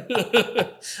more.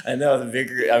 I know, the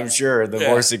bigger, I'm sure, the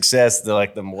more success,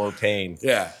 the more pain.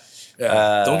 Yeah.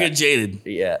 Don't get jaded.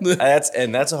 Yeah. That's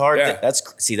a hard thing.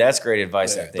 That's great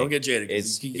advice, I think. Don't get jaded.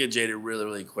 You can get jaded really,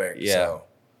 really quick. Yeah. So.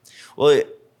 Well,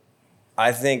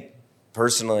 I think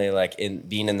personally, like in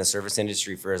being in the service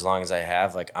industry for as long as I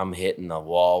have, like I'm hitting the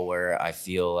wall where I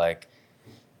feel like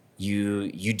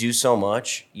you do so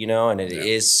much, you know, and it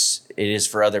is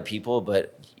for other people,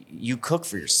 but you cook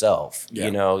for yourself. Yeah.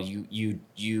 You know,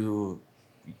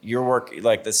 your work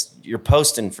like this, you're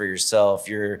posting for yourself,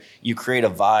 you create a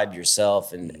vibe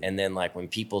yourself, and then like when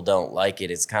people don't like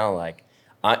it, it's kind of like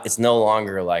it's no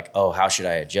longer like, oh, how should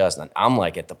I adjust? And I'm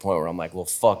like at the point where I'm like, well,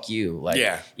 fuck you. Like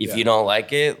if you don't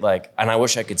like it, like, and I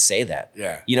wish I could say that.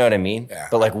 Yeah. You know what I mean? Yeah.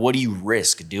 But like, what do you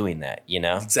risk doing that, you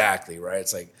know? Exactly, right?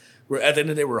 It's like we're at the end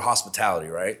of the day, we're hospitality,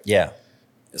 right? Yeah.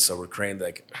 And so we're creating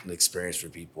like an experience for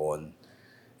people, and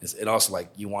also like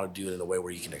you want to do it in a way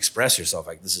where you can express yourself.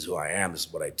 Like, this is who I am. This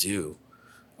is what I do.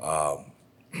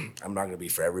 I'm not gonna be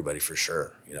for everybody for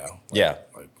sure. Like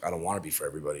I don't want to be for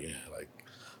everybody. Like,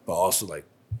 but also like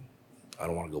I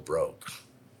don't want to go broke.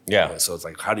 Yeah. So it's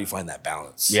like, how do you find that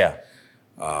balance? Yeah.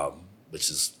 Which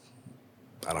is,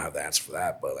 I don't have the answer for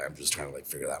that, but I'm just trying to like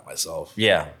figure that out myself.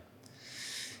 Yeah.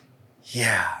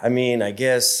 Yeah. I mean, I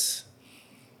guess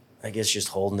just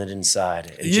holding it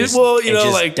inside and just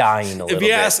like dying a little bit.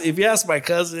 If you ask my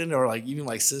cousin or like even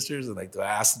my sisters and like they'll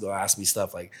ask me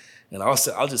stuff like, and I'll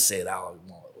just say it out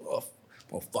like,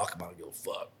 well, fuck, I'm not gonna give a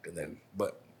fuck. And then,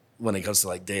 but when it comes to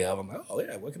like day of, I'm like, oh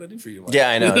yeah, what can I do for you? Like, yeah,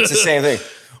 I know. It's the same thing.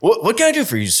 What can I do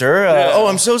for you, sir? Oh,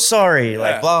 I'm so sorry.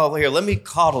 Like, blah, blah, here, let me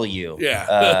coddle you.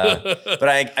 Yeah. But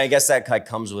I guess that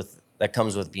comes with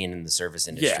being in the service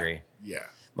industry. Yeah.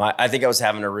 I think I was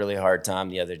having a really hard time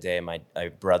the other day. My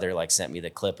brother like sent me the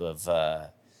clip of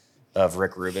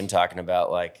Rick Rubin talking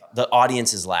about like the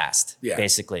audience is last,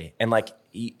 basically. And like,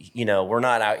 we're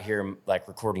not out here like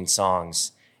recording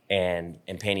songs and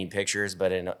painting pictures,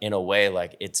 but in a way,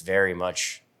 like it's very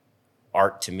much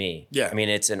art to me. Yeah. I mean,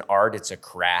 it's an art, it's a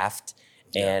craft.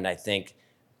 And I think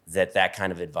that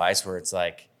kind of advice where it's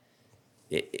like,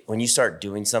 when you start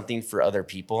doing something for other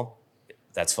people,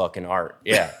 that's fucking art.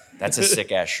 Yeah. That's a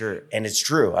sick ass shirt. And it's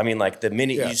true. I mean, like the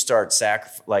minute you start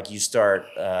sacrificing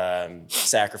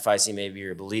maybe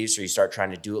your beliefs, or you start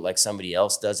trying to do it like somebody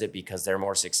else does it because they're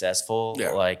more successful,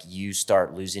 like you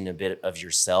start losing a bit of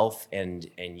yourself and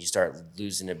you start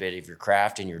losing a bit of your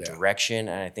craft and your direction.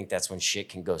 And I think that's when shit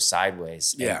can go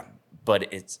sideways. Yeah.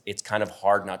 But it's kind of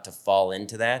hard not to fall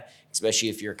into that, especially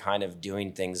if you're kind of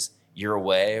doing things your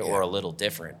way or a little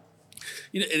different.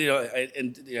 For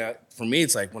me,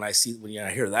 it's like when I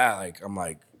hear that, like I'm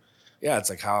like, yeah, it's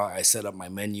like how I set up my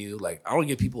menu. Like I want to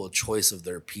give people a choice of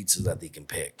their pizzas that they can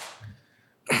pick.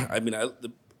 I mean,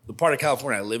 the part of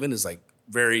California I live in is like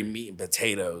very meat and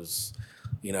potatoes.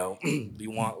 You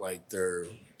want like their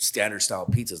standard style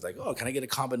pizzas. Like, oh, can I get a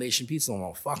combination pizza? I'm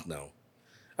like, fuck no.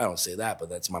 I don't say that, but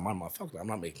that's my mind. I'm like, fuck no, I'm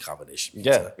not making combination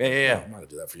pizza. Yeah. No, I'm not gonna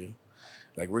do that for you.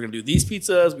 Like we're gonna do these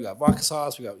pizzas. We got vodka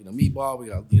sauce. We got meatball. We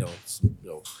got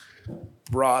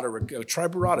burrata. Try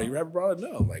burrata. You ever burrata?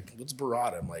 No. Like what's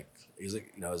burrata? I'm like, he's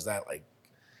like, is that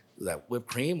whipped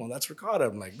cream? Well, that's ricotta.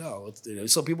 I'm like, no.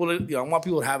 It's so people. I want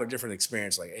people to have a different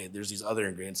experience. Like, hey, there's these other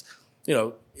ingredients.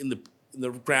 In the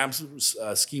grand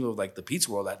scheme of like the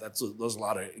pizza world, those are a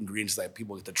lot of ingredients that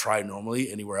people get to try normally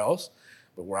anywhere else.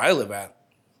 But where I live at,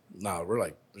 we're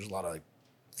like, there's a lot of like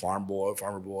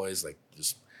farmer boys, like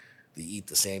just. They eat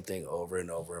the same thing over and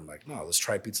over. I'm like, no, let's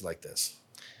try pizza like this.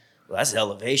 Well, that's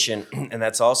elevation. And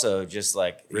that's also just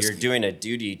like, risky. You're doing a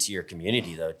duty to your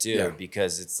community though, too,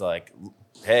 because it's like,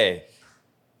 hey,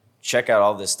 check out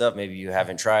all this stuff maybe you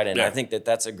haven't tried. And I think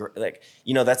that's that's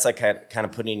like kind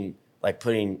of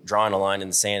drawing a line in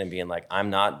the sand and being like, I'm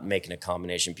not making a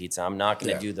combination pizza. I'm not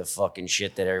going to do the fucking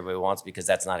shit that everybody wants because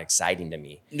that's not exciting to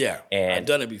me. Yeah. And I've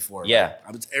done it before. Yeah.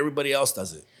 Everybody else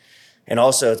does it. And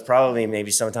also, it's probably maybe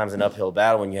sometimes an uphill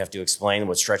battle when you have to explain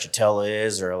what stracciatella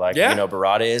is or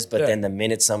burrata is. But then the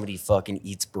minute somebody fucking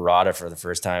eats burrata for the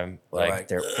first time, like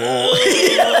they're full.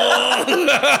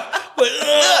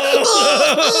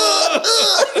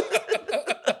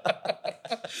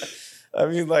 I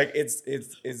mean, like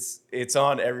it's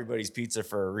on everybody's pizza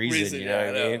for a reason. You know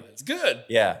what I mean? It's good.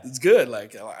 Yeah, it's good.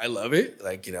 Like I love it.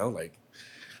 Like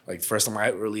Like the first time I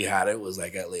really had it was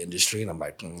like at the industry, and I'm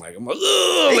like,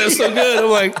 oh, that's so good.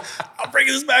 I'm like, I'm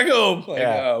bringing this back home.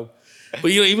 But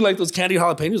even like those candied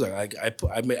jalapenos, like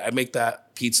I make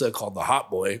that pizza called the Hot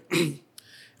Boy, and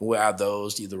we'll add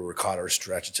those either ricotta or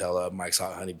stracciatella, Mike's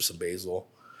Hot Honey, some basil,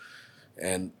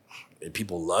 and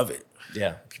people love it.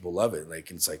 Yeah, people love it.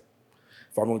 Like it's like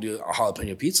if I'm gonna do a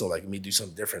jalapeno pizza, like let me do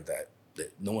something different that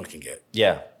no one can get.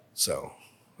 Yeah. So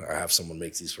I have someone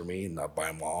make these for me, and I buy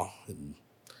them all.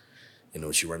 And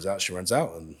when she runs out, she runs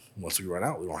out. And once we run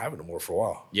out, we don't have it no more for a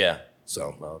while. Yeah.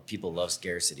 So well, people love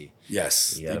scarcity.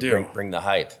 Yes, they do. Bring the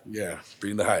hype. Yeah,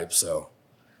 bring the hype. So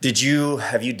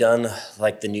have you done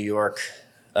like the New York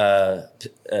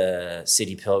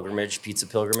city pilgrimage, pizza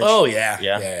pilgrimage? Oh yeah.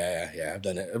 I've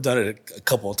done it. I've done it a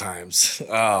couple of times.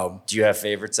 Do you have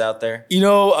favorites out there?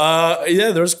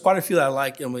 There's quite a few that I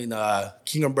like. I mean,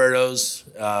 King Umberto's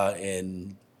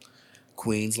in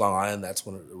Queens, Long Island. That's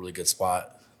a really good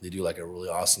spot. They do like a really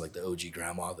awesome, like the OG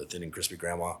grandma, the thin and crispy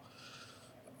grandma.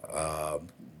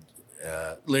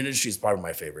 Linden Industry is probably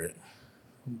my favorite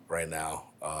right now.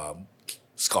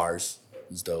 Scars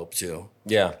is dope too.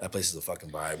 Yeah, that place is a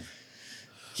fucking vibe.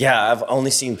 Yeah, I've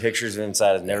only seen pictures of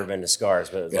inside. I've never been to Scars,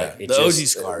 but like the OG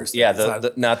Scars. Yeah,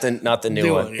 not the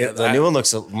new one. Yeah, The new one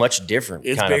looks a much different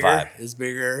it's kind bigger, of vibe. It's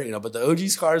bigger, but the OG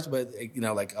Scars. But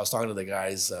like I was talking to the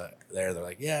guys there, they're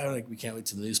like, yeah, like we can't wait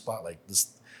to the new spot. Like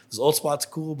this old spot's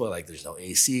cool, but like there's no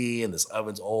AC and this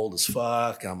oven's old as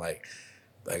fuck. And I'm like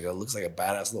it looks like a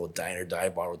badass little diner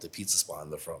dive bar with the pizza spot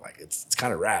in the front. Like it's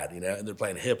kind of rad, And they're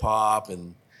playing hip hop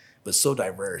but so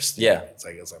diverse. Yeah, it's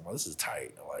like well, this is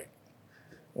tight. I'm like,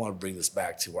 I want to bring this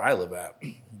back to where I live at,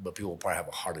 but people will probably have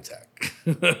a heart attack.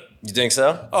 You think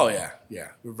so? Oh yeah.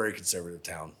 We're a very conservative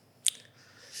town.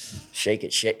 Shake it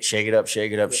up, shake it up,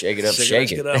 shake it up,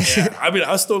 shake it. Yeah. I mean,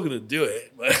 I was still gonna do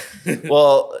it, but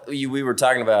well, we were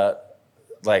talking about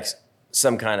like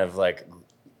some kind of like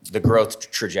the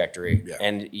growth trajectory,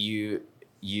 and you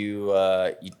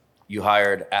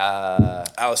hired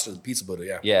Alistair the Pizza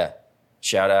Buddha, yeah.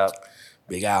 Shout out,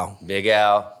 Big Al,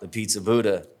 the Pizza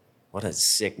Buddha. What a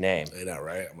sick name! I know,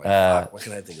 right? I'm like, fuck, what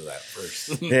can I think of that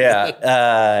first?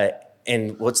 Yeah.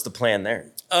 And what's the plan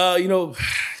there?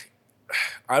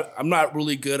 I'm not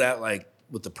really good at like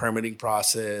with the permitting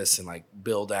process and like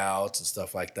build outs and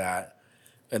stuff like that,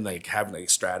 and like having like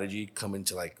strategy come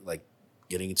into like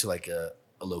getting into like a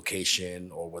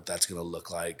location or what that's gonna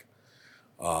look like.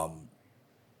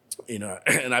 And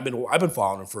I've been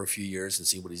following him for a few years and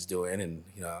see what he's doing, and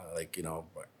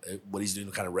what he's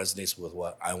doing kind of resonates with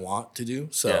what I want to do.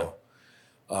 So,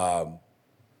 so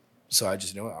I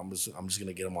just I'm just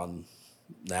gonna get him on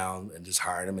now and just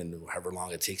hire him, and however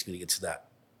long it takes me to get to that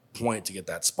point to get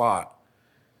that spot,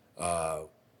 that's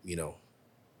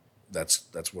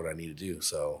what I need to do.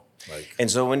 So and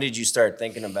so when did you start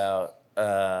thinking about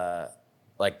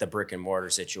like the brick and mortar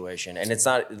situation? And it's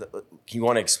not, you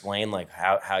want to explain like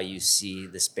how you see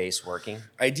the space working?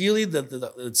 Ideally,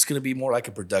 it's going to be more like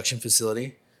a production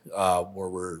facility where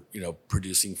we're,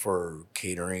 producing for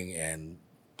catering and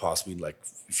possibly like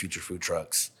future food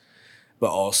trucks,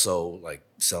 but also like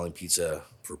selling pizza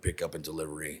for pickup and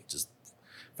delivery, just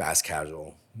fast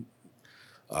casual.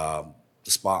 The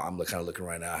spot I'm kind of looking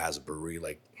right now has a brewery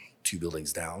like 2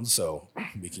 buildings down, so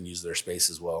we can use their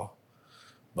space as well.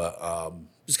 But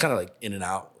just kind of like in and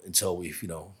out until we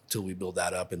build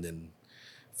that up and then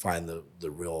find the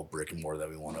real brick and mortar that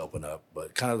we want to open up.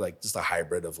 But kind of like just a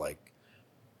hybrid of like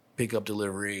pickup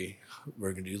delivery.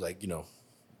 We're gonna do like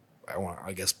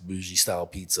I guess bougie style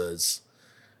pizzas,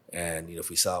 and if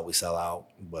we sell out, we sell out.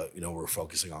 But we're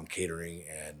focusing on catering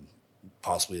and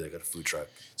possibly like a food truck.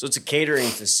 So it's a catering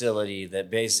facility that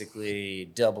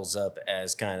basically doubles up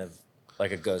as kind of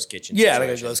like a ghost kitchen. Yeah, situation.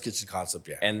 Like a ghost kitchen concept.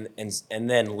 Yeah, and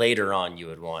then later on, you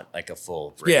would want like a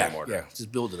full brick and mortar. Yeah,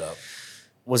 just build it up.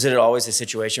 Was it always a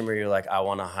situation where you're like, I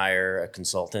want to hire a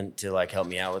consultant to like help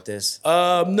me out with this?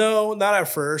 No, not at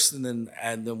first, and then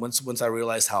once I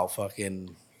realized how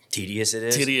fucking tedious it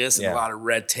is, and a lot of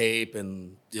red tape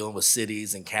and dealing with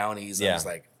cities and counties, I was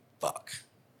like, fuck.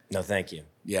 No, thank you.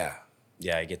 Yeah,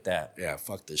 I get that. Yeah,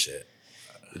 fuck this shit.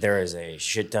 There is a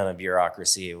shit ton of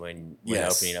bureaucracy when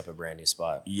opening up a brand new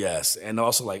spot. Yes, and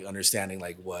also like understanding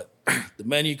like what the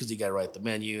menu, because you got to write the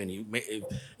menu, and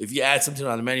if you add something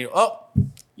on the menu,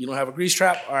 you don't have a grease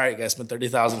trap. All right, you guys spent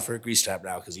 $30,000 for a grease trap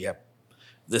now because you have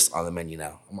this on the menu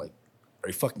now. I'm like, are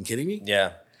you fucking kidding me?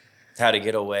 Yeah, how to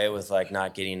get away with like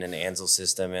not getting an Ansel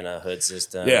system and a hood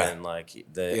system, and like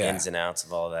the ins and outs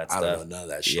of all that stuff. I don't know none of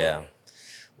that shit. Yeah.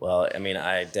 Well, I mean,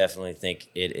 I definitely think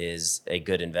it is a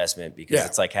good investment because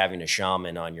it's like having a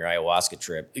shaman on your ayahuasca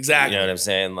trip. Exactly. You know what I'm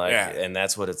saying? Like, and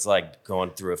that's what it's like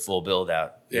going through a full build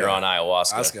out. You're on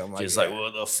ayahuasca. Just like,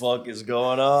 what the fuck is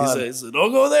going on? He said,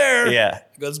 don't go there. Yeah.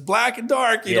 It goes black and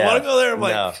dark. You don't want to go there. I'm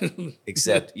like, no.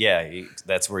 Except,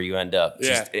 that's where you end up.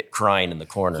 Just crying in the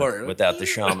corner without the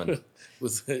shaman.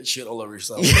 With shit all over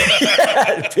yourself.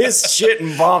 Piss, shit,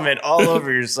 and vomit all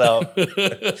over yourself.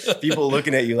 People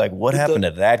looking at you like, what happened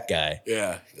to that guy?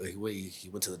 Yeah. Like, wait, he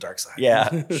went to the dark side.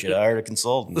 Yeah. Should I hire a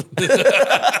consultant?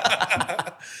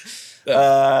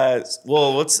 Well,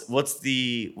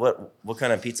 what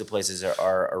kind of pizza places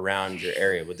are around your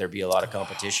area? Would there be a lot of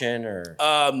competition or?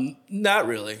 Not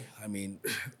really. I mean,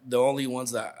 the only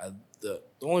ones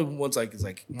like is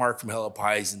like Mark from Hello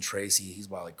Pies and Tracy. He's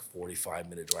about like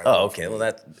 45-minute drive. Oh, okay.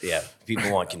 Well,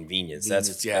 people want convenience. That's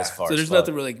as far. So there's as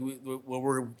nothing really. What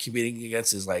we're competing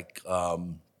against is like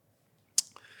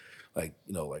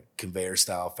conveyor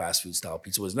style, fast food style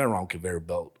pizza. There's nothing wrong with conveyor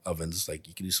belt ovens. Like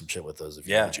you can do some shit with those if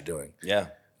you know what you're doing. Yeah.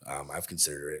 I've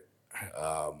considered it.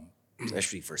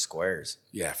 Especially for squares.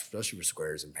 Yeah, especially for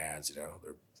squares and pans.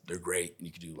 They're great, and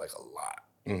you can do like a lot.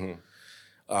 Mm-hmm.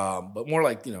 But more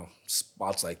like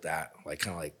spots like that, like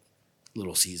kind of like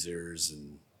Little Caesars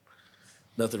and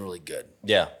Nothing really good.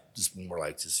 Yeah. Just more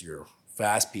like just your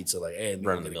fast pizza. Like, hey,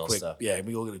 Run of the mill stuff. Yeah,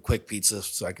 we go get a quick pizza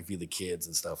so I can feed the kids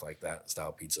and stuff like that.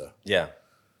 Style pizza. Yeah.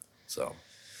 So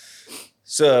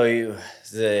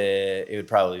it would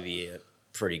probably be a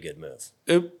pretty good move.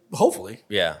 Hopefully.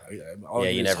 Yeah. All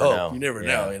you is never hope. know. You never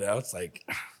know. You know, it's like,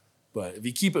 but if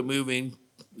you keep it moving,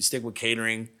 we stick with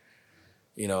catering,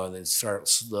 you know, and then start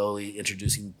slowly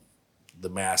introducing the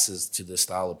masses to this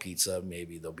style of pizza,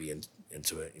 maybe they'll be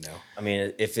into it, you know. I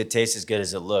mean, if it tastes as good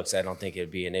as it looks, I don't think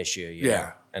it'd be an issue. You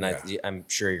know? And I'm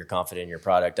sure you're confident in your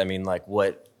product. I mean, like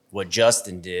what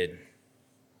Justin did,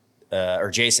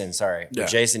 or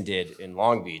Jason did in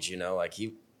Long Beach, you know, like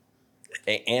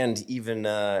and even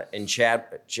in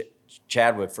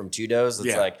Chadwick from Tudo's,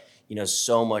 it's like, you know,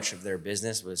 so much of their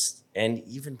business was, and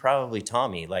even probably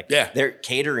Tommy, like their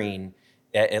catering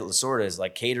at Lasorda's,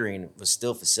 like catering was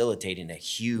still facilitating a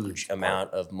huge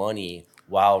amount of money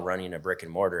while running a brick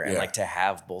and mortar, and like to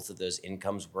have both of those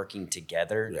incomes working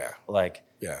together.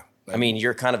 I mean,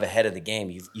 you're kind of ahead of the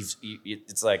game.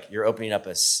 It's like you're opening up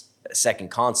a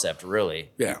second concept,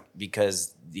 really. Yeah.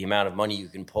 Because the amount of money you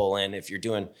can pull in, if you're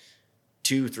doing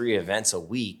 2-3 events a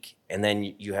week, and then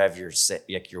you have your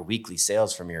weekly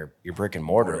sales from your brick and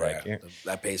mortar,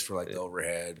 that pays for like the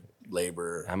overhead,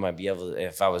 labor. I might be able to,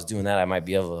 if I was doing that, I might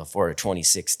be able to afford a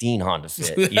 2016 Honda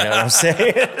Fit. You know what I'm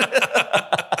saying?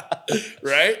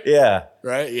 Right? Yeah.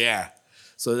 Right? Yeah.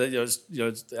 So that,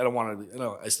 I don't want to, I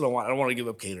don't want to give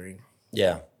up catering.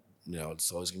 Yeah. You know,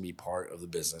 it's always going to be part of the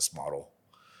business model.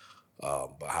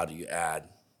 But how do you add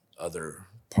other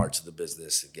parts of the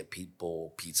business and get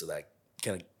people pizza that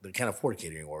can't afford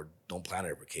catering or don't plan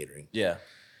it for catering? Yeah.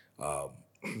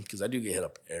 Because I do get hit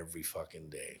up every fucking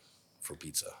day for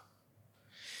pizza.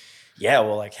 Yeah,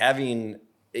 well, like having,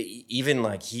 even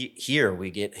like here we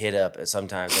get hit up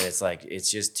sometimes, and it's like it's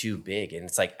just too big, and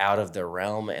it's like out of the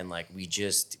realm, and like we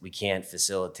can't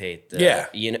facilitate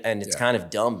the and it's kind of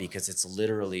dumb because it's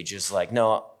literally just like,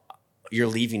 no, you're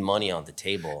leaving money on the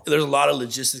table. There's a lot of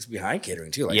logistics behind catering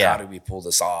too. Like how do we pull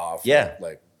this off? Yeah.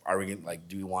 Like are we gonna, like,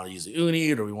 do we want to use the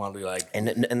uni, or do we want to do like? And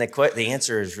the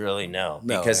answer is really no,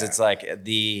 because it's like I'm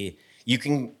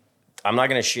not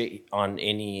gonna shit on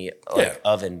any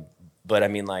oven. But I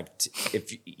mean, like,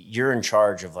 if you're in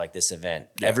charge of like this event,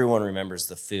 everyone remembers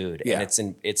the food, and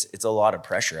it's a lot of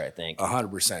pressure. I think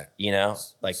 100%. You know,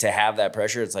 like to have that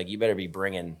pressure, it's like you better be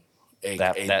bringing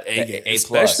A+.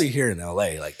 Especially here in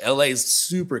LA. Like LA is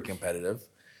super competitive.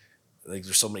 I think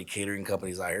there's so many catering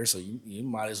companies out here, so you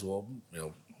might as well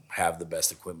have the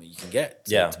best equipment you can get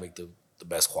to make the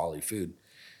best quality food.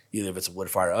 Either if it's a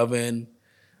wood fire oven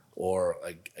or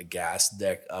like a gas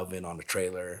deck oven on a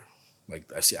trailer.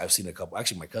 Like I've seen a couple.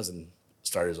 Actually, my cousin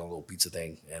started his own little pizza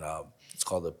thing, and it's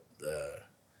called the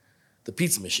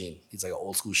pizza machine. He's like an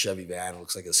old school Chevy van. It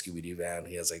looks like a Scooby Doo van.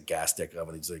 He has a gas deck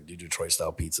oven. He's like, do Detroit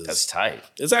style pizzas. That's tight.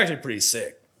 It's actually pretty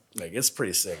sick. Like it's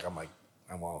pretty sick. I'm like,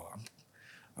 I'm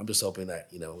just hoping that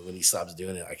when he stops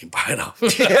doing it, I can buy it off.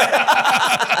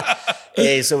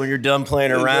 Hey, so when you're done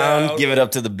playing around, give it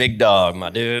up to the big dog, my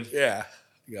dude. Yeah,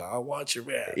 I want your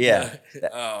man. Yeah.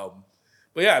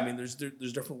 But yeah, I mean, there's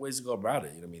different ways to go about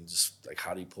it. I mean, just like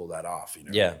how do you pull that off?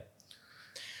 Yeah.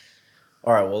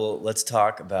 All right. Well, let's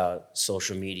talk about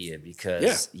social media,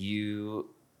 because you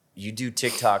do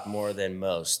TikTok more than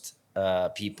most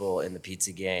people in the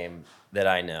pizza game that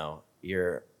I know.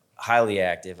 You're highly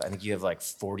active. I think you have like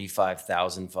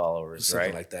 45,000 followers,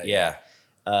 something like that. Yeah.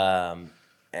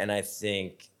 And I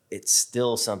think it's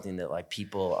still something that like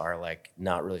people are like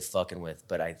not really fucking with,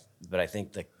 but I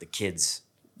think the kids.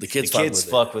 The kids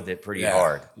fuck with it pretty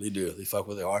hard. They do. They fuck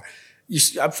with it hard.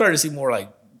 I'm starting to see more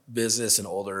like business and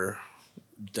older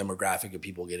demographic of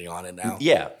people getting on it now.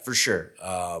 Yeah, for sure.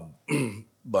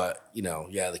 But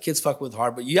the kids fuck with it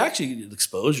hard. But you actually, the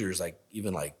exposure is like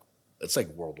even like it's like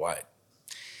worldwide.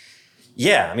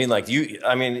 Yeah, I mean, like you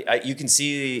can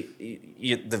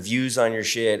see the views on your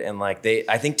shit, and like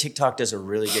I think TikTok does a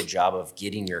really good job of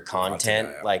getting your content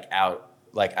like out.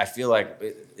 Like I feel like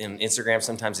in Instagram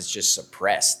sometimes it's just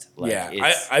suppressed. Like,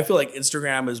 I feel like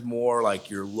Instagram is more like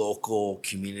your local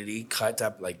community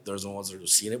type. Like those are the ones that are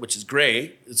seeing it, which is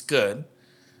great. It's good,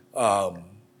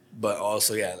 but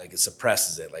also like it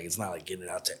suppresses it. Like it's not like getting it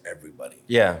out to everybody.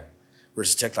 Yeah.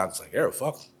 Versus TikTok's like,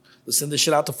 fuck, let's send this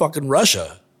shit out to fucking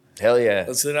Russia. Hell yeah.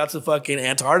 Let's send it out to fucking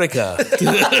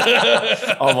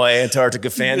Antarctica. All my Antarctica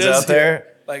fans out there.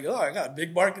 Like, I got a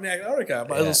big market in Antarctica. I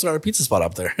might as well start a pizza spot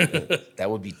up there. That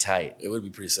would be tight. It would be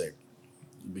pretty sick.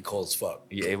 It'd be cold as fuck.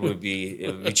 Yeah, it would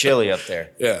be chilly up there.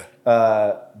 Yeah.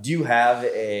 Do you have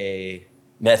a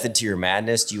method to your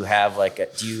madness? Do you have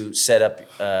do you set up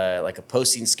like a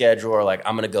posting schedule, or like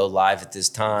I'm gonna go live at this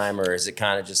time, or is it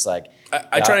kind of just like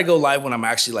I try to go live when I'm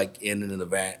actually like in an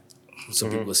event, so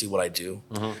people see what I do.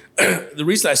 The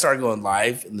reason I started going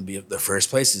live in the first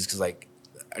place is because like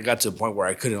I got to a point where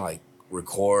I couldn't like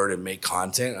record and make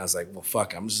content. I was like, well,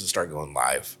 fuck, I'm just gonna start going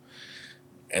live,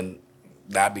 and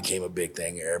that became a big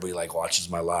thing. Everybody like watches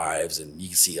my lives, and you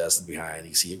can see us behind.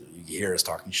 You can hear us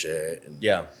talking shit, and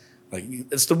like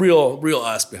it's the real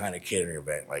us behind a catering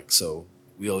event. Like, so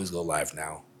we always go live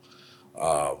now.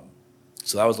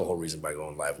 So that was the whole reason by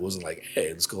going live. It wasn't like,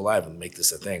 hey, let's go live and make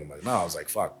this a thing. I'm like, no, I was like,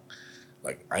 fuck,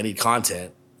 like I need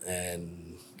content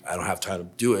and I don't have time to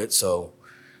do it. So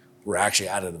we're actually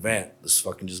at an event. Let's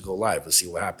fucking just go live. Let's see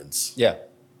what happens. Yeah.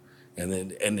 And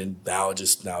then now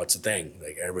it's a thing.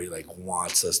 Like everybody like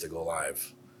wants us to go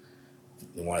live.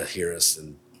 They want to hear us.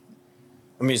 And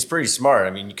I mean, it's pretty smart. I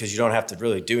mean, because you don't have to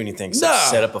really do anything except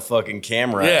set up a fucking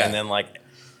camera and then like,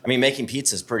 I mean, making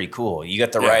pizza is pretty cool. You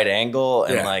got the right angle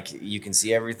and like you can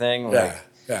see everything. Like,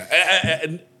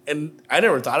 And I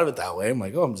never thought of it that way. I'm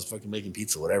like, oh, I'm just fucking making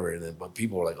pizza, whatever. And then, but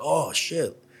people were like, oh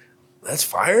shit, that's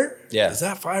fire? Yeah. Is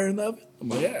that fire in the oven? I'm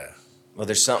like, yeah. Well,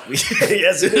 there's something.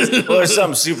 Yes, it is. Well, there's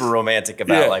something super romantic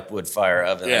about like wood fire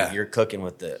oven. Yeah. Like, you're cooking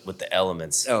with the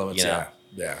elements. Elements, you know?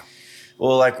 yeah.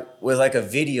 Well, like with like a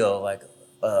video, like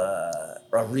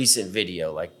a recent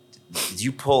video, like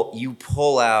you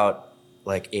pull out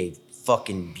like a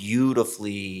fucking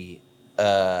beautifully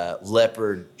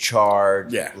leopard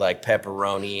charred like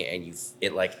pepperoni, and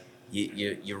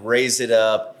you raise it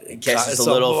up, it catches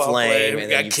a little flame,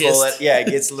 and then you pull it. Yeah, it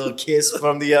gets a little kiss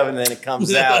from the oven, and then it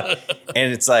comes out,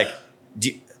 and it's like,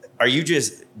 do you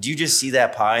just see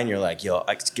that pie and you're like, yo,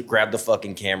 I grab the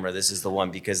fucking camera, this is the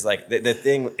one, because like the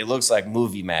thing, it looks like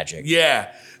movie magic.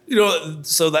 Yeah. You know,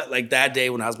 so that like that day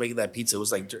when I was making that pizza, it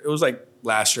was like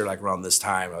last year, like around this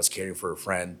time, I was catering for a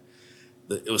friend.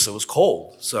 It was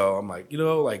cold. So I'm like, you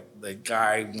know, like the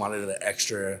guy wanted an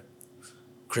extra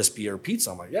crispier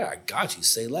pizza. I'm like, yeah, I got you,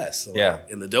 say less. So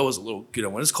and the dough is a little, you know,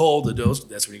 when it's cold,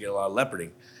 that's when you get a lot of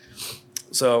leoparding.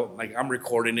 So like I'm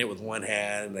recording it with one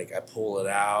hand, like I pull it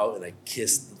out and I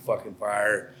kiss the fucking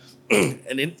fire.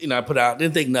 And then, you know, I put out,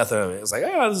 didn't think nothing of it. It was like,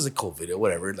 oh, this is a cool video,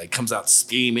 whatever. It like comes out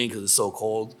steaming because it's so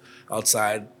cold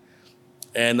outside.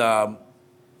 And,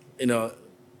 you know,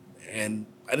 and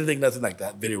I didn't think nothing like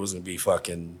that video was going to be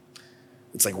fucking,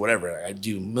 it's like whatever. I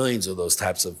do millions of those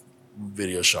types of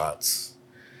video shots.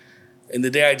 And the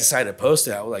day I decided to post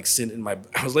it, I was like sitting I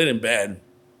was laying in bed,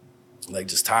 like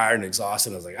just tired and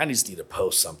exhausted. I was like, I just need to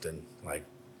post something. Like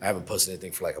I haven't posted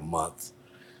anything for like a month.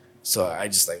 So I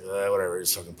just like, whatever,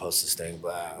 just fucking post this thing.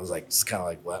 But I was like, it's kind of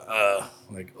like, what?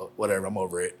 Like, whatever, I'm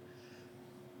over it.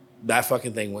 That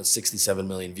fucking thing went 67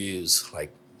 million views,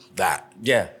 like that.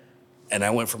 Yeah. And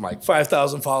I went from like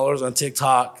 5,000 followers on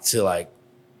TikTok to like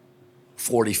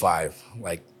 45,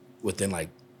 like within like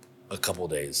a couple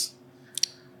days.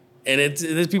 And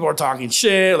people are talking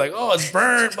shit, like, oh, it's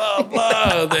burnt, blah,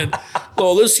 blah. Then,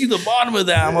 well, let's see the bottom of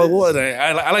that. I'm like, what?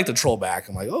 I like to troll back.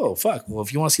 I'm like, oh, fuck. Well,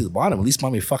 if you want to see the bottom, at least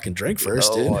buy me a fucking drink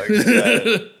first, dude. My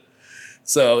God.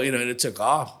 So, you know, and it took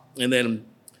off. And then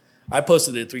I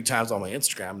posted it 3 times on my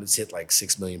Instagram, and it's hit like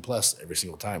 6 million plus every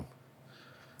single time.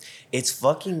 It's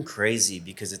fucking crazy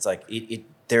because it's like,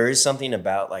 there is something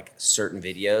about like certain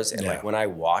videos. And like when I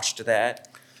watched that,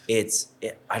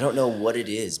 I don't know what it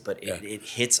is, but it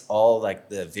hits all like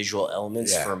the visual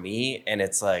elements for me. And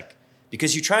it's like,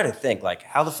 because you try to think like,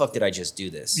 how the fuck did I just do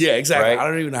this? Yeah, exactly. Right? I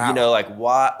don't even know how. You know, like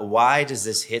why does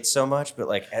this hit so much? But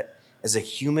like as a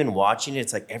human watching it,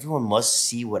 it's like everyone must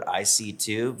see what I see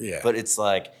too. Yeah. But it's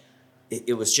like,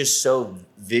 it was just so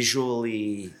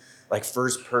visually like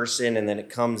first person, and then it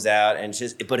comes out and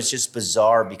but it's just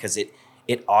bizarre because it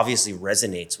obviously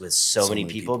resonates with so many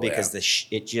people because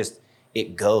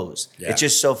it goes. Yeah. It's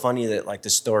just so funny that like the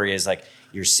story is like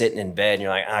you're sitting in bed and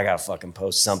you're like, I gotta fucking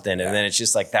post something. And then it's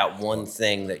just like that one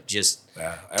thing that just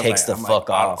takes the fuck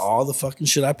off. All the fucking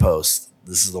shit I post,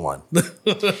 this is the one.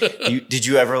 Did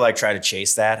you ever like try to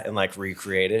chase that and like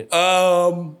recreate it?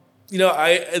 You know,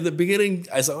 at the beginning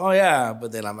I said, oh yeah,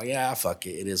 but then I'm like, yeah, fuck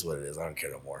it. It is what it is. I don't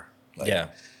care no more. Like,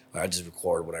 I just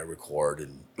record what I record,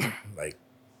 and like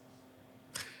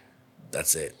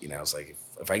that's it. You know, it's like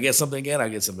if I get something again, I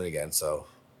get something again. So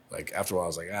like after a while, I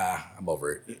was like, I'm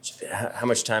over it. How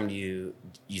much time do you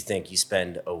think you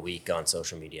spend a week on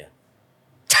social media?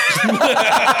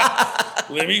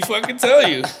 Let me fucking tell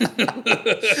you.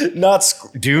 Not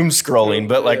doom scrolling,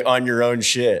 but like on your own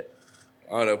shit.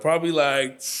 I don't know, probably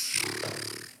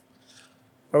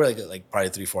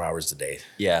 3-4 hours a day.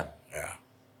 Yeah. Yeah.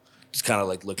 Just kind of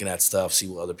like looking at stuff, see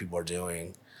what other people are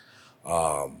doing.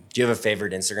 Do you have a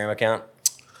favorite Instagram account?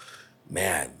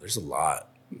 Man, there's a lot.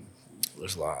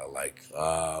 There's a lot I like.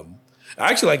 I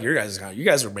actually like your guys' account. You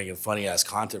guys were making funny ass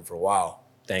content for a while.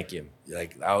 Thank you.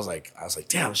 Like I was like,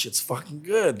 damn, this shit's fucking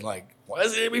good. Like, why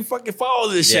doesn't anybody fucking follow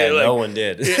this shit? Like, no one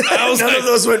did. Yeah, I was None of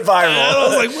those went viral. I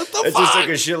was like, what the fuck? It just took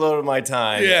a shitload of my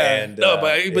time. Yeah. And,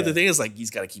 but the thing is, like, he's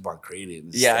got to keep on creating.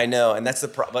 Yeah, I know, and that's the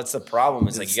problem.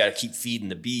 Is like you got to keep feeding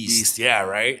the beast. Yeah,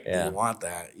 right. Yeah. You want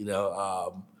that.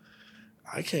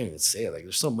 I can't even say it. Like,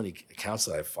 there's so many accounts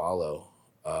that I follow.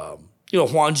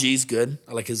 Juan G's good.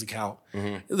 I like his account.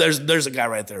 Mm-hmm. There's a guy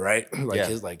right there, right?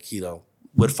 His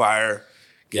Woodfire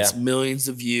gets millions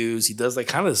of views. He does like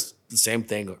kind of the same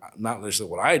thing, not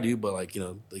necessarily what I do, but like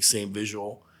same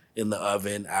visual in the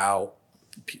oven, out.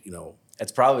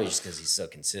 It's probably just because he's so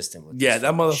consistent with. Yeah,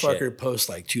 that motherfucker posts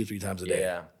like 2 or 3 times a day.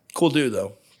 Yeah, cool dude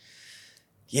though.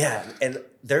 Yeah, and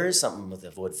there is something with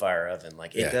the wood fire oven.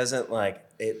 Like it doesn't like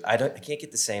it. I can't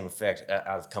get the same effect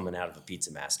out of coming out of a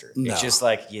Pizza Master. No. It's just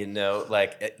like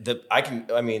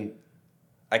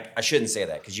I shouldn't say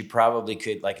that because you probably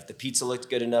could, like, if the pizza looked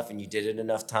good enough and you did it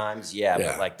enough times,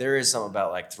 but like there is something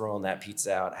about like throwing that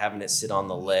pizza out, having it sit on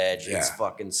the ledge, it's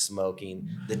fucking smoking.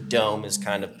 The dome is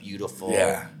kind of beautiful.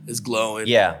 Yeah, it's glowing.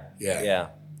 Yeah.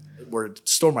 Where to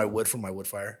store my wood from my wood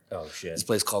fire. Oh shit! This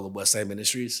place called the West Side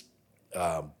Ministries.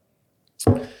 It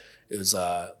was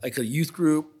like a youth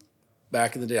group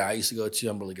back in the day I used to go to.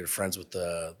 I'm really good friends with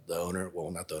the owner. Well,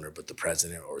 not the owner, but the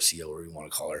president or CEO, whatever you want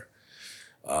to call her.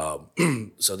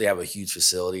 So they have a huge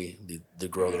facility. They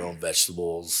grow their own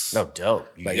vegetables. No, dope.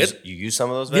 You use some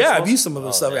of those vegetables? Yeah, I've used some of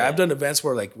those stuff. Man. I've done events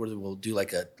where we'll do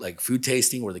like food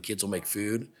tasting where the kids will make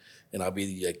food, and I'll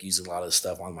be like using a lot of the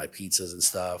stuff on my pizzas and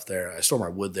stuff there. I store my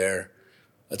wood there.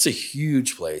 That's a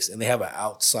huge place, and they have an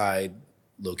outside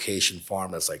location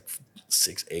farm that's like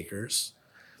 6 acres.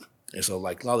 And so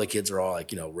like a lot of the kids are all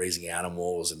like raising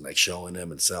animals and like showing them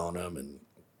and selling them and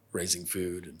raising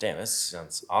food. Damn, this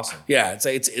sounds awesome. Yeah,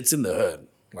 it's in the hood.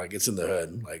 Like it's in the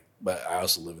hood. Like, but I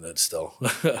also live in it still.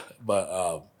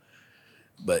 but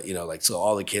so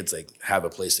all the kids like have a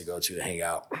place to go to hang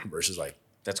out versus like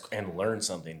and learn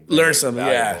something.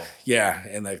 Valuable. Yeah,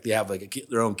 and like they have like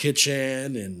their own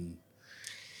kitchen, and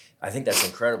I think that's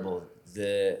incredible.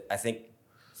 I think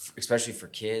especially for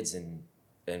kids and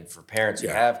for parents who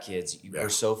have kids, we're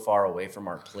so far away from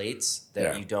our plates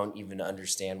that you don't even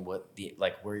understand what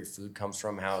where your food comes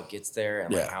from, how it gets there,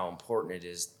 and like how important it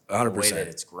is 100%. The way that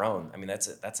it's grown. I mean,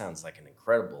 that sounds like an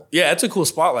incredible. Yeah, it's a cool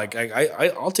spot. Like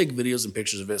I'll take videos and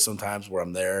pictures of it sometimes where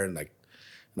I'm there and like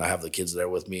I have the kids there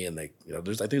with me, and I think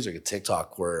there's like a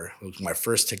TikTok where it was my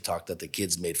first TikTok that the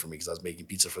kids made for me because I was making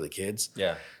pizza for the kids.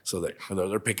 Yeah. So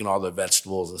they're picking all the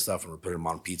vegetables and stuff and we're putting them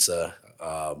on pizza.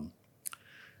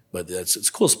 But it's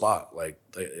a cool spot. Like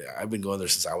I've been going there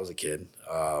since I was a kid.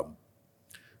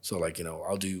 So like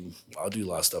I'll do a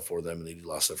lot of stuff for them, and they do a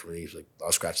lot of stuff for me. Like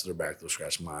I'll scratch their back, they'll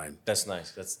scratch mine. That's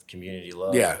nice. That's community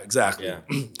love. Yeah, exactly. Yeah.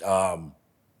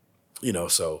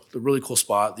 So they're a really cool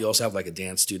spot. They also have like a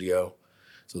dance studio,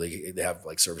 so they have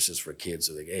like services for kids.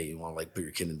 So like, hey, you want to like put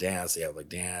your kid in dance? They have like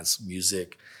dance,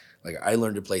 music. Like I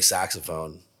learned to play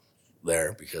saxophone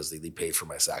there because they paid for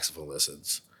my saxophone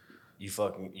lessons.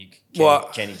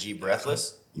 Kenny G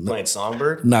Breathless? Playing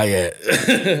Songbird? Not yet.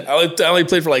 I only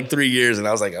played for like 3 years and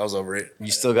I was over it. You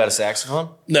still got a saxophone?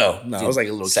 No. Dude, I was like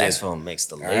a little saxophone kid. Makes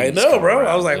the ladies I know, bro. Around,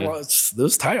 I was like, dude. well, it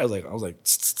was tight. I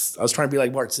was trying to be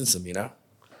like Bart Simpson,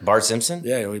 Bart Simpson?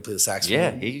 Yeah, when he played the saxophone.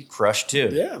 Yeah, he crushed too.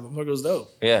 Yeah, motherfucker was dope.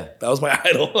 Yeah. That was my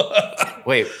idol.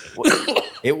 Wait,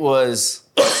 it was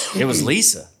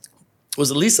Lisa. Was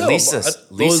it Lisa? Lisa.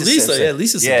 Lisa. Simpson. Yeah,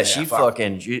 Lisa. Yeah, she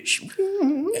fucking.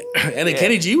 And then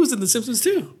Kenny G was in The Simpsons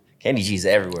too. Kenny G's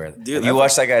everywhere. Dude, you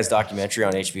watched that guy's documentary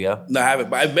on HBO? No, I haven't.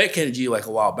 But I met Kenny G like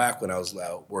a while back when I was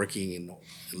working and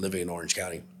living in Orange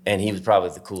County. And he was probably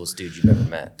the coolest dude you've ever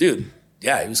met. Dude,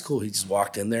 yeah, he was cool. He just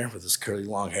walked in there with his curly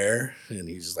long hair, and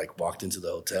he just like walked into the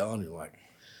hotel, and you're like,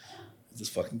 "This is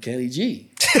fucking Kenny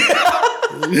G."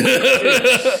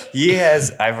 He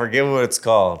has, I forget what it's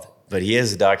called, but he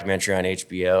has a documentary on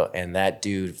HBO, and that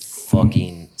dude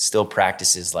fucking still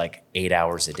practices like 8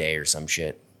 hours a day or some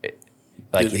shit.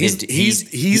 Like dude,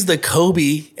 he's the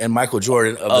Kobe and Michael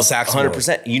Jordan of the saxophone.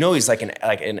 100%. He's like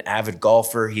an avid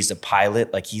golfer. He's a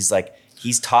pilot.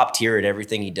 He's top tier at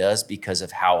everything he does because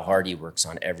of how hard he works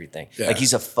on everything. Yeah. Like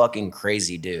he's a fucking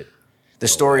crazy dude. The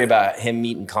story about him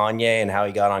meeting Kanye and how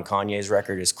he got on Kanye's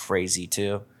record is crazy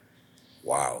too.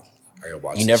 Wow. I gotta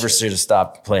watch you never should have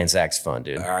stopped playing saxophone,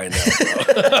 dude. I know.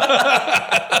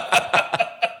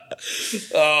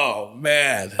 Oh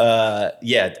man.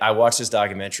 Yeah, I watched this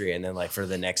documentary and then like for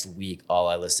the next week, all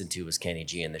I listened to was Kenny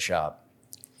G in the shop.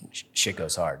 shit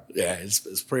goes hard. Yeah,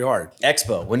 it's pretty hard.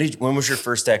 Expo. When was your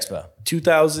first expo?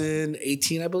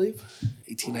 2018, I believe.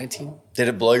 18, 19. Did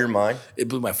it blow your mind? It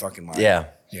blew my fucking mind. Yeah.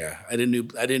 Yeah. I didn't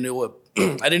know what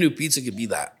I didn't know pizza could be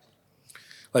that.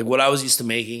 Like what I was used to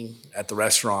making at the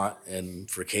restaurant and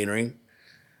for catering,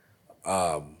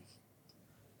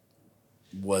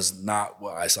 was not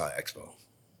what I saw at Expo.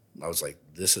 I was like,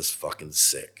 this is fucking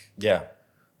sick. Yeah.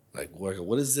 Like,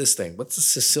 what is this thing? What's a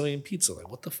Sicilian pizza? Like,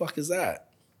 what the fuck is that?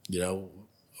 You know,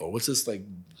 or what's this like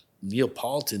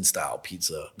Neapolitan style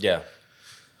pizza? Yeah.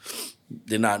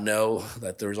 Did not know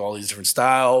that there was all these different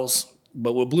styles.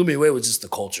 But what blew me away was just the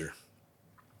culture.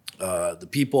 The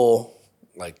people,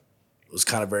 like, it was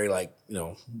kind of very like, you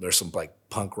know, there's some like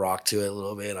punk rock to it a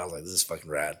little bit. And I was like, this is fucking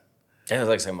rad. Yeah, it was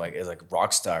like some it's like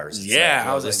rock stars. It's yeah, like,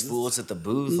 I was this like, fool is at the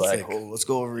booth. Like, oh, let's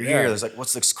go over yeah. here. There's like,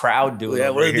 what's this crowd doing? Yeah,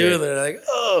 over what are they here? doing? They're like,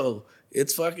 oh,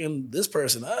 it's fucking this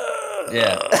person.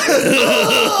 Yeah.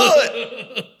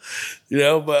 You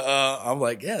know, but I'm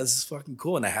like, yeah, this is fucking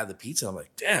cool. And I had the pizza. I'm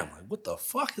like, damn, like, what the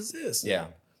fuck is this? Yeah.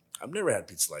 I've never had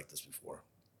pizza like this before.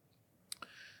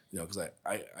 You know, because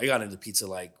I got into pizza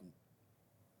like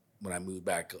when I moved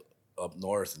back up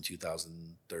north in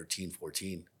 2013,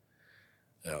 14.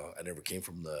 You know, I never came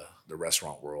from the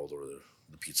restaurant world or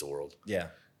the pizza world. Yeah.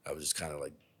 I was just kind of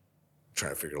like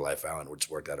trying to figure life out, and we just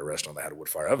worked at a restaurant that had a wood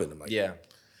fire oven. I'm like, yeah.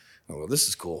 Oh, well, this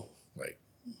is cool. Like,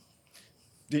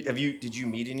 did you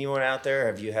meet anyone out there?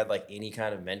 Have you had like any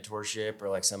kind of mentorship or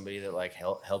like somebody that like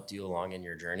helped you along in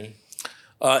your journey?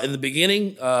 In the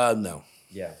beginning, no.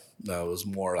 Yeah. No, it was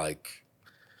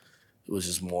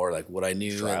just more like what I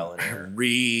knew. Trial and error.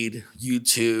 Read,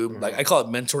 YouTube. Mm-hmm. Like I call it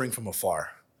mentoring from afar.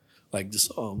 Like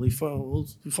just, we'll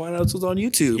find out what's on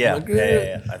YouTube. Yeah, like,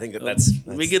 yeah. I think that's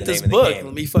let me get this book.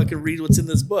 Let me fucking read what's in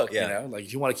this book. Yeah. You know, like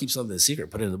if you want to keep something a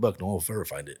secret, put it in the book. No one will ever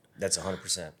find it. That's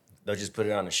 100%. They'll just put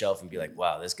it on a shelf and be like,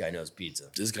 wow, this guy knows pizza.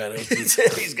 This guy knows pizza.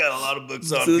 He's got a lot of books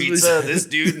on pizza. This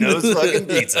dude knows fucking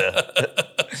pizza.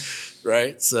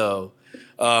 Right? So,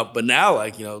 but now,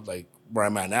 like, you know, like where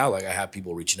I'm at now, like I have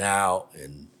people reaching out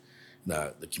and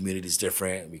the community's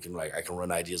different. We can I can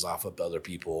run ideas off of other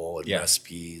people and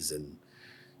recipes and,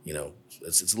 you know,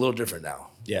 it's a little different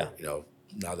now. Yeah. You know,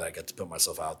 now that I get to put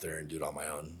myself out there and do it on my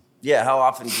own. Yeah. How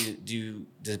often do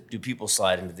people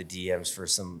slide into the DMs for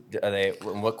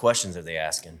what questions are they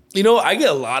asking? You know, I get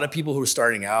a lot of people who are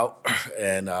starting out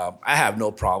and I have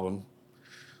no problem.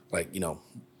 Like, you know,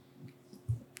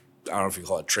 I don't know if you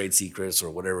call it trade secrets or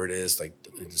whatever it is. Like,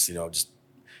 just, you know, just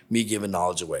me giving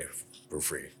knowledge away for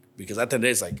free. Because at the end of the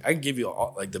day, it's like, I can give you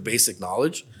all, like the basic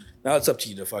knowledge. Now it's up to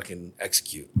you to fucking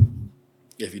execute.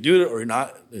 If you do it or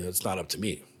not, you know, it's not up to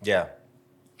me. Yeah.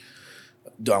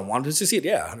 Do I want to succeed?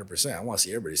 Yeah, 100%. I want to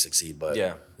see everybody succeed, but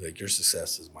like your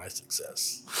success is my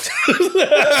success.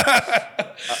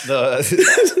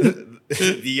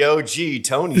 The OG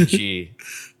Tony G.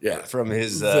 Yeah. From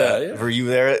his were you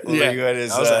there? Were you at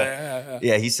his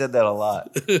yeah, he said that a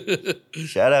lot.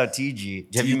 Shout out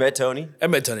TG. Have you met Tony? I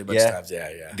met Tony a bunch of times,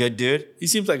 yeah. Good dude? He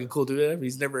seems like a cool dude.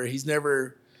 He's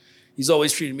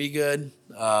always treated me good.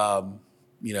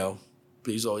 You know,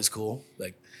 but he's always cool.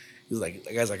 Like he's like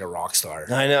that guy's like a rock star.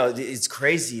 I know. It's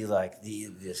crazy, like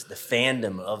the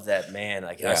fandom of that man.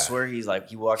 Like I swear he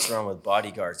walks around with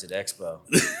bodyguards at Expo.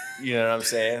 You know what I'm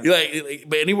saying? Like,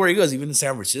 but anywhere he goes, even in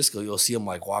San Francisco, you'll see him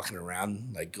like walking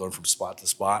around, like going from spot to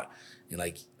spot, and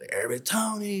like everybody,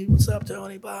 Tony, what's up,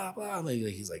 Tony? Blah blah. Like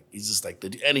he's just like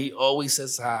and he always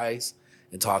says hi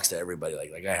and talks to everybody.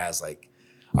 Like that guy has I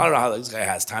don't know how this guy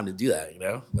has time to do that. You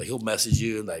know, like he'll message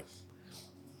you and like.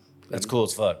 That's cool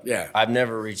as fuck. Yeah. I've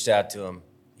never reached out to him.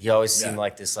 He always seemed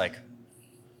like this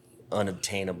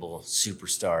unobtainable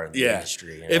superstar in the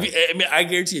industry. You know? I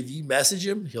guarantee if you message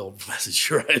him, he'll message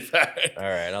you right back. All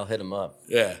right, I'll hit him up.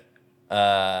 Yeah.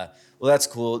 Well, that's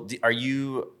cool. Are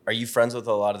you friends with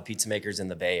a lot of the pizza makers in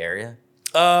the Bay Area?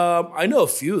 I know a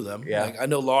few of them. Yeah. Like, I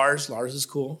know Lars. Lars is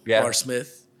cool. Yeah. Lars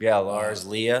Smith. Yeah, Lars.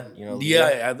 Leah. You know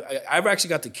Leah? Yeah, I've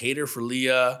actually got to cater for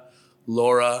Leah,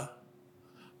 Laura,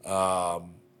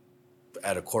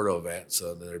 at a Cordo event.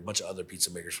 So there are a bunch of other pizza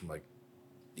makers from like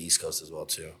the East Coast as well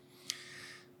too.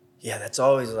 Yeah, that's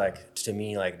always to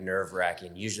me nerve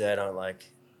wracking. Usually I don't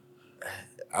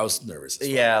I was nervous.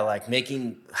 Yeah, like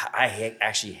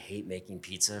actually hate making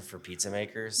pizza for pizza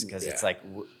makers because it's like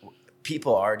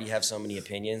people already have so many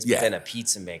opinions, but then a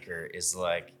pizza maker is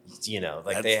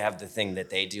they have the thing that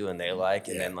they do and they like,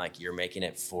 and then you're making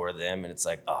it for them, and it's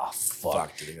like, oh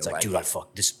fuck. It's like, dude,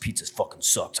 this pizza fucking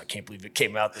sucks. I can't believe it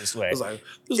came out this way. I was like,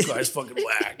 this guy's fucking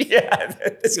whack. Yeah,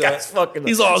 this guy's fucking.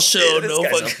 He's all show. This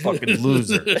guy's a fucking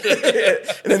loser.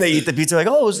 And then they eat the pizza like,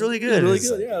 oh, it was really good. Really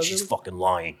good. Yeah, she's fucking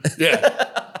lying.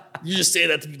 Yeah. You just say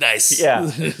that to be nice. Yeah.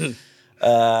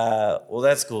 Well,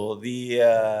 that's cool. The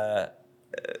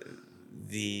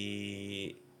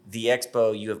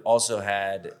expo, you have also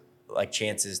had like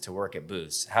chances to work at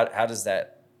booths. How does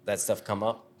that stuff come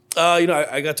up?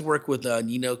 I got to work with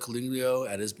Nino Caliglio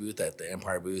at his booth at the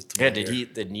Empire booth. Yeah,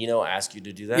 did Nino ask you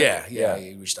to do that? Yeah.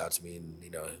 He reached out to me,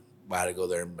 and I had to go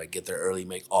there and like get there early,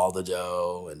 make all the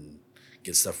dough, and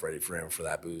get stuff ready for him for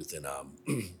that booth. And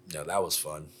that was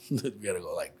fun. We had to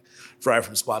go like fry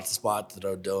from spot to spot to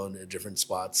throw dough in different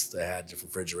spots. They had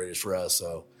different refrigerators for us,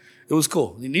 so it was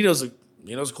cool. Nino's a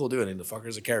cool dude, and the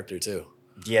fucker's a character too.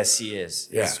 Yes, he is.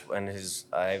 Yeah. And his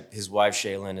wife,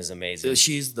 Shaylin, is amazing.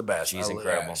 She's the best. She's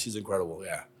incredible. Yeah, she's incredible,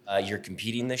 yeah. You're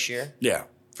competing this year? Yeah.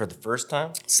 For the first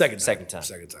time? Second time,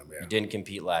 yeah. You didn't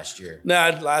compete last year?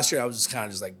 Nah, last year I was just kind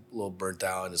of just like a little burnt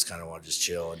out and just kind of want to just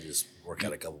chill and just work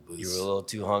out a couple booths. You were a little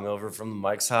too hungover from the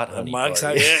Mike's Hot Honey Mike's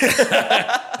party.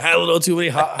 Hot, had a little too many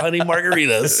hot honey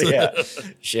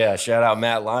margaritas. Yeah, shout out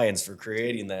Matt Lyons for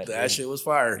creating that. That shit was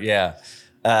fire. Yeah.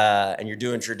 And you're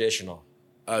doing traditional.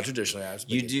 Traditionally, yeah.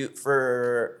 You do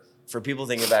for people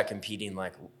thinking about competing.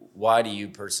 Like, why do you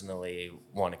personally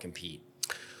want to compete?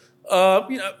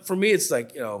 For me, it's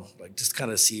like like just kind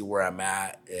of see where I'm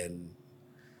at and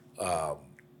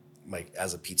like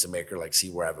as a pizza maker, like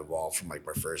see where I've evolved from like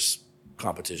my first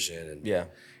competition. And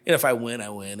if I win, I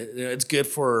win. It's good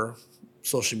for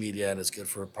social media and it's good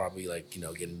for probably like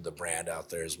getting the brand out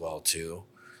there as well too.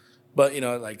 But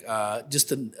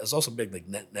it's also big like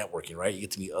networking, right? You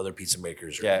get to meet other pizza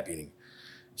makers you're competing.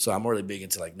 So I'm really big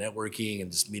into like networking and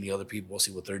just meeting other people,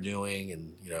 see what they're doing,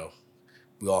 and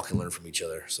we all can learn from each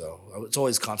other. So it's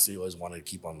always constantly always wanted to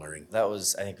keep on learning. That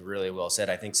was, I think, really well said.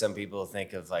 I think some people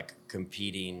think of like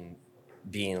competing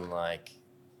being like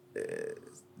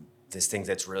this thing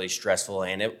that's really stressful,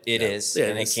 and it is,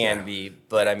 and it can be.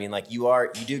 But I mean, like you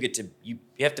do get to you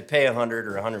have to pay $100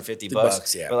 or $150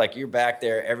 bucks. But like you're back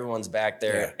there, everyone's back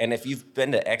there, and if you've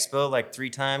been to Expo like 3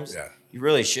 times, you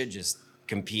really should just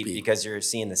compete because you're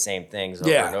seeing the same things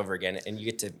over and over again, and you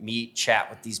get to meet, chat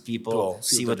with these people,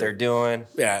 see what they're doing.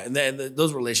 Yeah, and then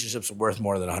those relationships are worth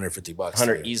more than $150 bucks.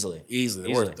 Easily.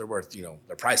 They're worth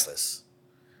they're priceless.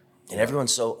 And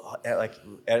everyone's so like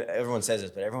everyone says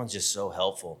this, but everyone's just so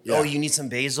helpful. Yeah. Oh, you need some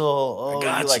basil. Oh,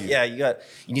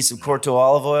 you need some Corto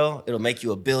olive oil. It'll make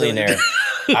you a billionaire.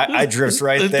 I drips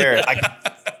right there.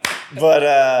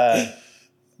 But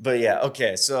yeah,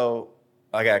 okay. So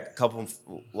I got a couple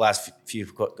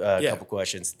couple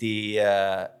questions.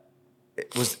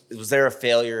 Was there a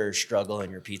failure or struggle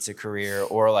in your pizza career,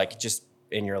 or like just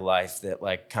in your life that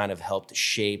like kind of helped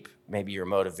shape maybe your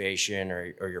motivation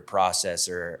or your process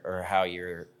or how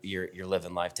you're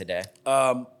living life today?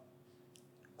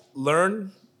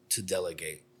 Learn to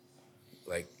delegate.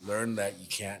 Like learn that you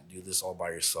can't do this all by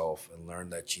yourself, and learn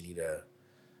that you need to,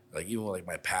 like even like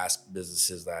my past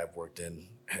businesses that I've worked in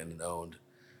and owned,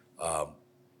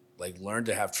 like learn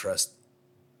to have trust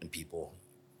in people.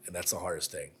 And that's the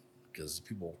hardest thing because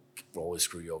people will always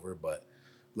screw you over, but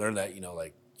learn that,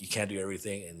 like you can't do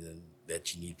everything, and then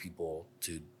that you need people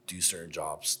to do certain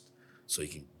jobs so you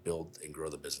can build and grow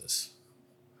the business.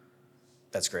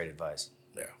 That's great advice.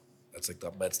 Yeah.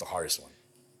 That's the hardest one.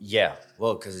 Yeah.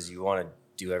 Well, because you want to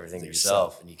do everything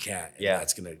yourself. And you can't. And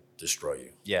that's going to destroy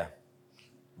you. Yeah.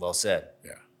 Well said.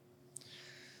 Yeah.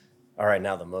 All right.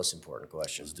 Now the most important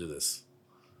question. Let's do this.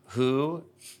 Who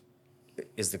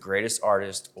is the greatest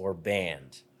artist or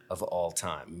band of all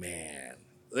time? Man.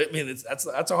 I mean, that's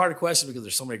a hard question because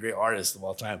there's so many great artists of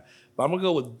all time. But I'm going to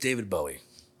go with David Bowie.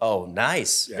 Oh,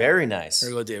 nice. Yeah. Very nice.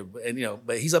 I'm going to go with David. And,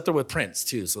 but he's up there with Prince,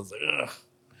 too. So it's like, ugh.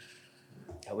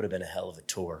 That would have been a hell of a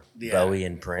tour. Yeah. Bowie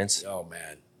and Prince. Oh,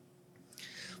 man.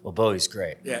 Well, Bowie's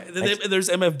great. Yeah. There's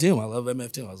MF Doom. I love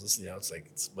MF Doom. I was listening.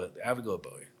 But I have to go with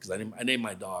Bowie because I named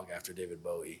my dog after David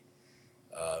Bowie.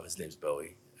 His name's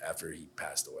Bowie after he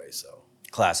passed away. So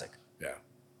classic. Yeah.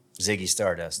 Ziggy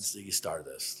Stardust. Ziggy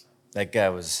Stardust. That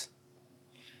guy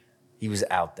he was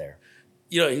out there.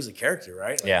 He's a character,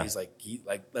 right? Like,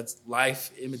 yeah. That's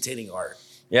life imitating art.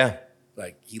 Yeah.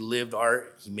 Like he lived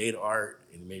art, he made art,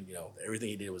 and made, everything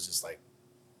he did was just like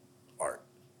art.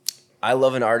 I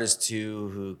love an artist too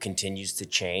who continues to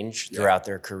change throughout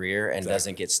their career and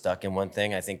doesn't get stuck in one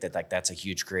thing. I think that like that's a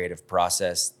huge creative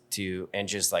process and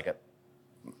just like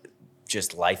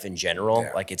just life in general.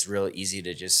 Yeah. Like it's really easy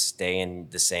to just stay in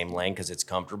the same lane because it's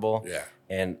comfortable. Yeah.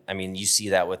 And I mean, you see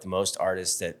that with most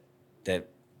artists that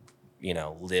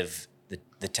live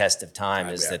the test of time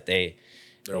is that they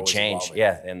change. Evolving.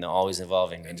 Yeah. And they're always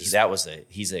evolving. And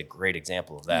he's a great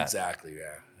example of that. Exactly.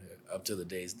 Yeah. Up to the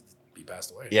days he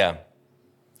passed away. Yeah.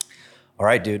 All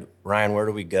right, dude. Ryan, where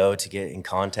do we go to get in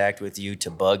contact with you,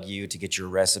 to bug you, to get your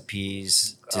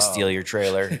recipes, to steal your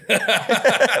trailer?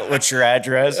 What's your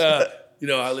address? I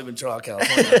live in Charlotte,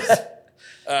 California.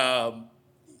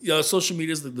 Social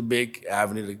media is the big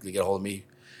avenue to get a hold of me.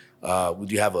 We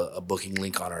do have a booking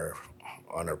link on our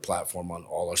platform, on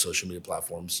all our social media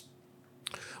platforms.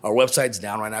 Our website's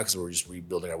down right now because we're just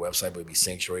rebuilding our website, but it'd be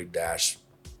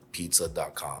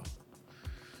sanctuary-pizza.com.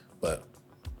 But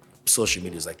social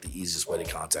media is like the easiest way to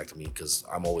contact me because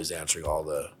I'm always answering all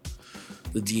the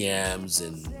DMs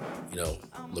and,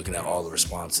 looking at all the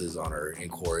responses on our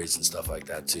inquiries and stuff like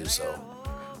that too. So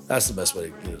that's the best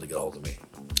way to get a hold of me.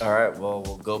 All right, well,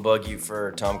 we'll go bug you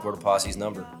for Tom Cortopassy's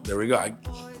number. There we go. I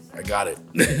got it.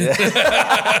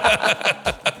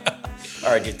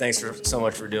 All right, dude. Thanks so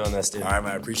much for doing this, dude. All right,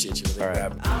 man. I appreciate you. All right.